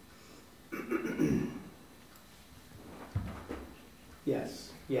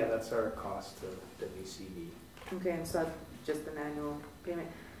 Yes. Yeah, that's our cost to WCB. Okay, and so that's just an annual payment.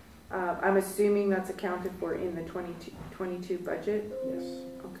 I'm assuming that's accounted for in the 22 budget? Yes.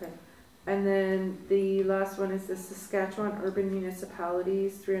 Okay. And then the last one is the Saskatchewan Urban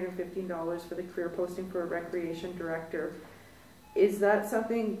Municipalities, $315 for the career posting for a recreation director. Is that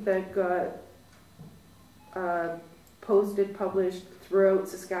something that got posted, published throughout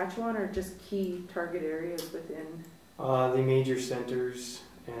Saskatchewan, or just key target areas within? The major centers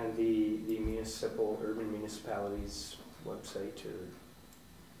and the municipal, urban municipalities website, or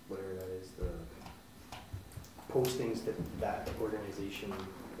whatever that is, the postings that organization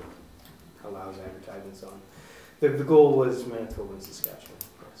allows advertisements on. The goal was Manitoba and Saskatchewan.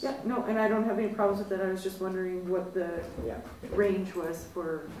 Yes. Yeah, no, and I don't have any problems with that. I was just wondering what the range was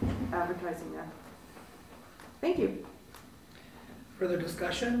for advertising that. Thank you. Further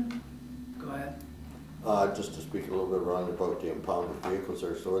discussion? Go ahead. Just to speak a little bit around about the impounded vehicles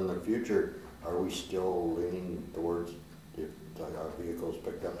there. So in the future, are we still leaning towards if our vehicles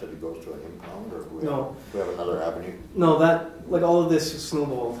picked up that it goes to an impound, or do we have another avenue? No, like all of this is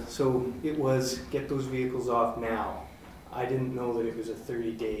snowballed. So it was get those vehicles off now. I didn't know that it was a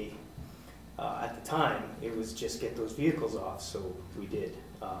 30-day. At the time, it was just get those vehicles off, so we did.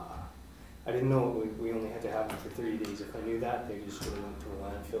 I didn't know we only had to have them for 30 days. If I knew that, they just would have went to a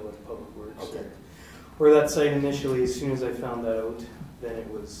landfill at Public Works. Okay. Or that site initially. As soon as I found that out, then it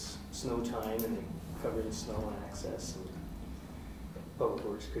was snow time and they covered in snow and access. And Public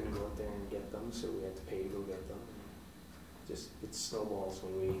Works couldn't go out there and get them, so we had to pay to go get them. Just it snowballs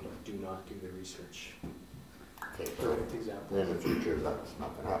when we do not do the research. Okay, perfect example. In the future, that's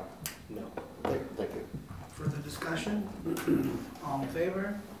not going to happen. No. Okay, thank you. Further discussion? All in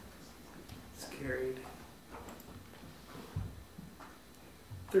favor? It's carried.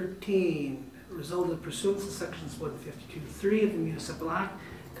 13, resolved pursuant to sections 152.3 of the Municipal Act,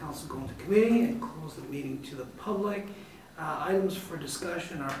 council go into committee and close the meeting to the public. Items for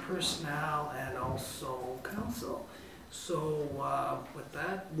discussion are personnel and also council. So with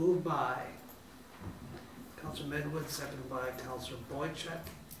that, moved by Councillor Medwid, seconded by Councillor Boychuk.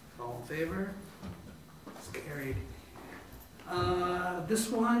 All in favor? It's carried. This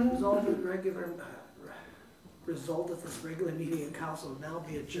one, result of this regular meeting of council will now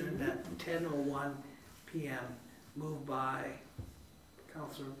be adjourned at 10:01 p.m. Moved by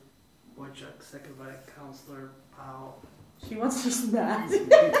Councillor Boychuk, seconded by Councillor Powell. She's mad.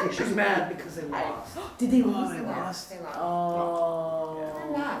 She's mad because they lost. Did they Oh, lose? they lost. They lost. Oh.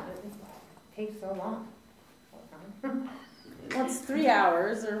 I'm not, but it takes so long. Well, it's 3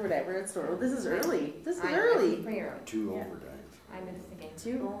 hours or whatever. It's sort of, this is early. This is early. Pretty early. 2 Yeah. overtimes. I'm just thinking.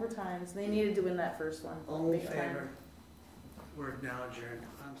 2 overtimes. They needed to win that first one. All in Big time. favor? We're now adjourned.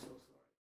 I'm so sorry.